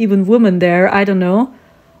enslave even women there, I don't know.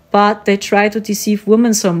 But they try to deceive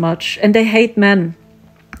women so much, and they hate men.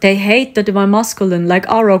 They hate the divine masculine, like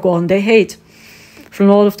Aragorn, they hate. From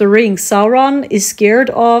Lord of the Rings, Sauron is scared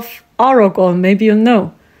of Aragorn, maybe you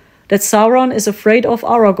know. That Sauron is afraid of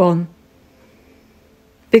Aragorn.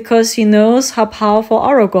 Because he knows how powerful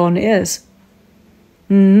Aragorn is.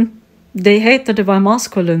 They hate the divine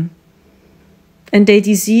masculine. And they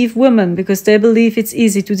deceive women because they believe it's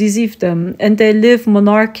easy to deceive them. And they live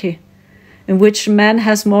monarchy, in which man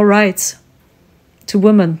has more rights to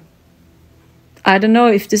women. I don't know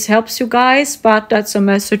if this helps you guys, but that's a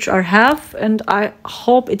message I have, and I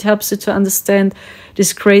hope it helps you to understand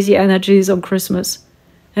these crazy energies on Christmas.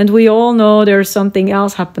 And we all know there's something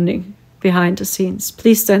else happening behind the scenes.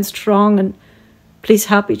 Please stand strong and please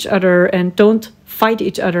help each other and don't fight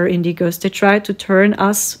each other, Indigos. They try to turn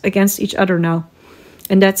us against each other now.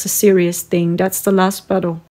 And that's a serious thing. That's the last battle.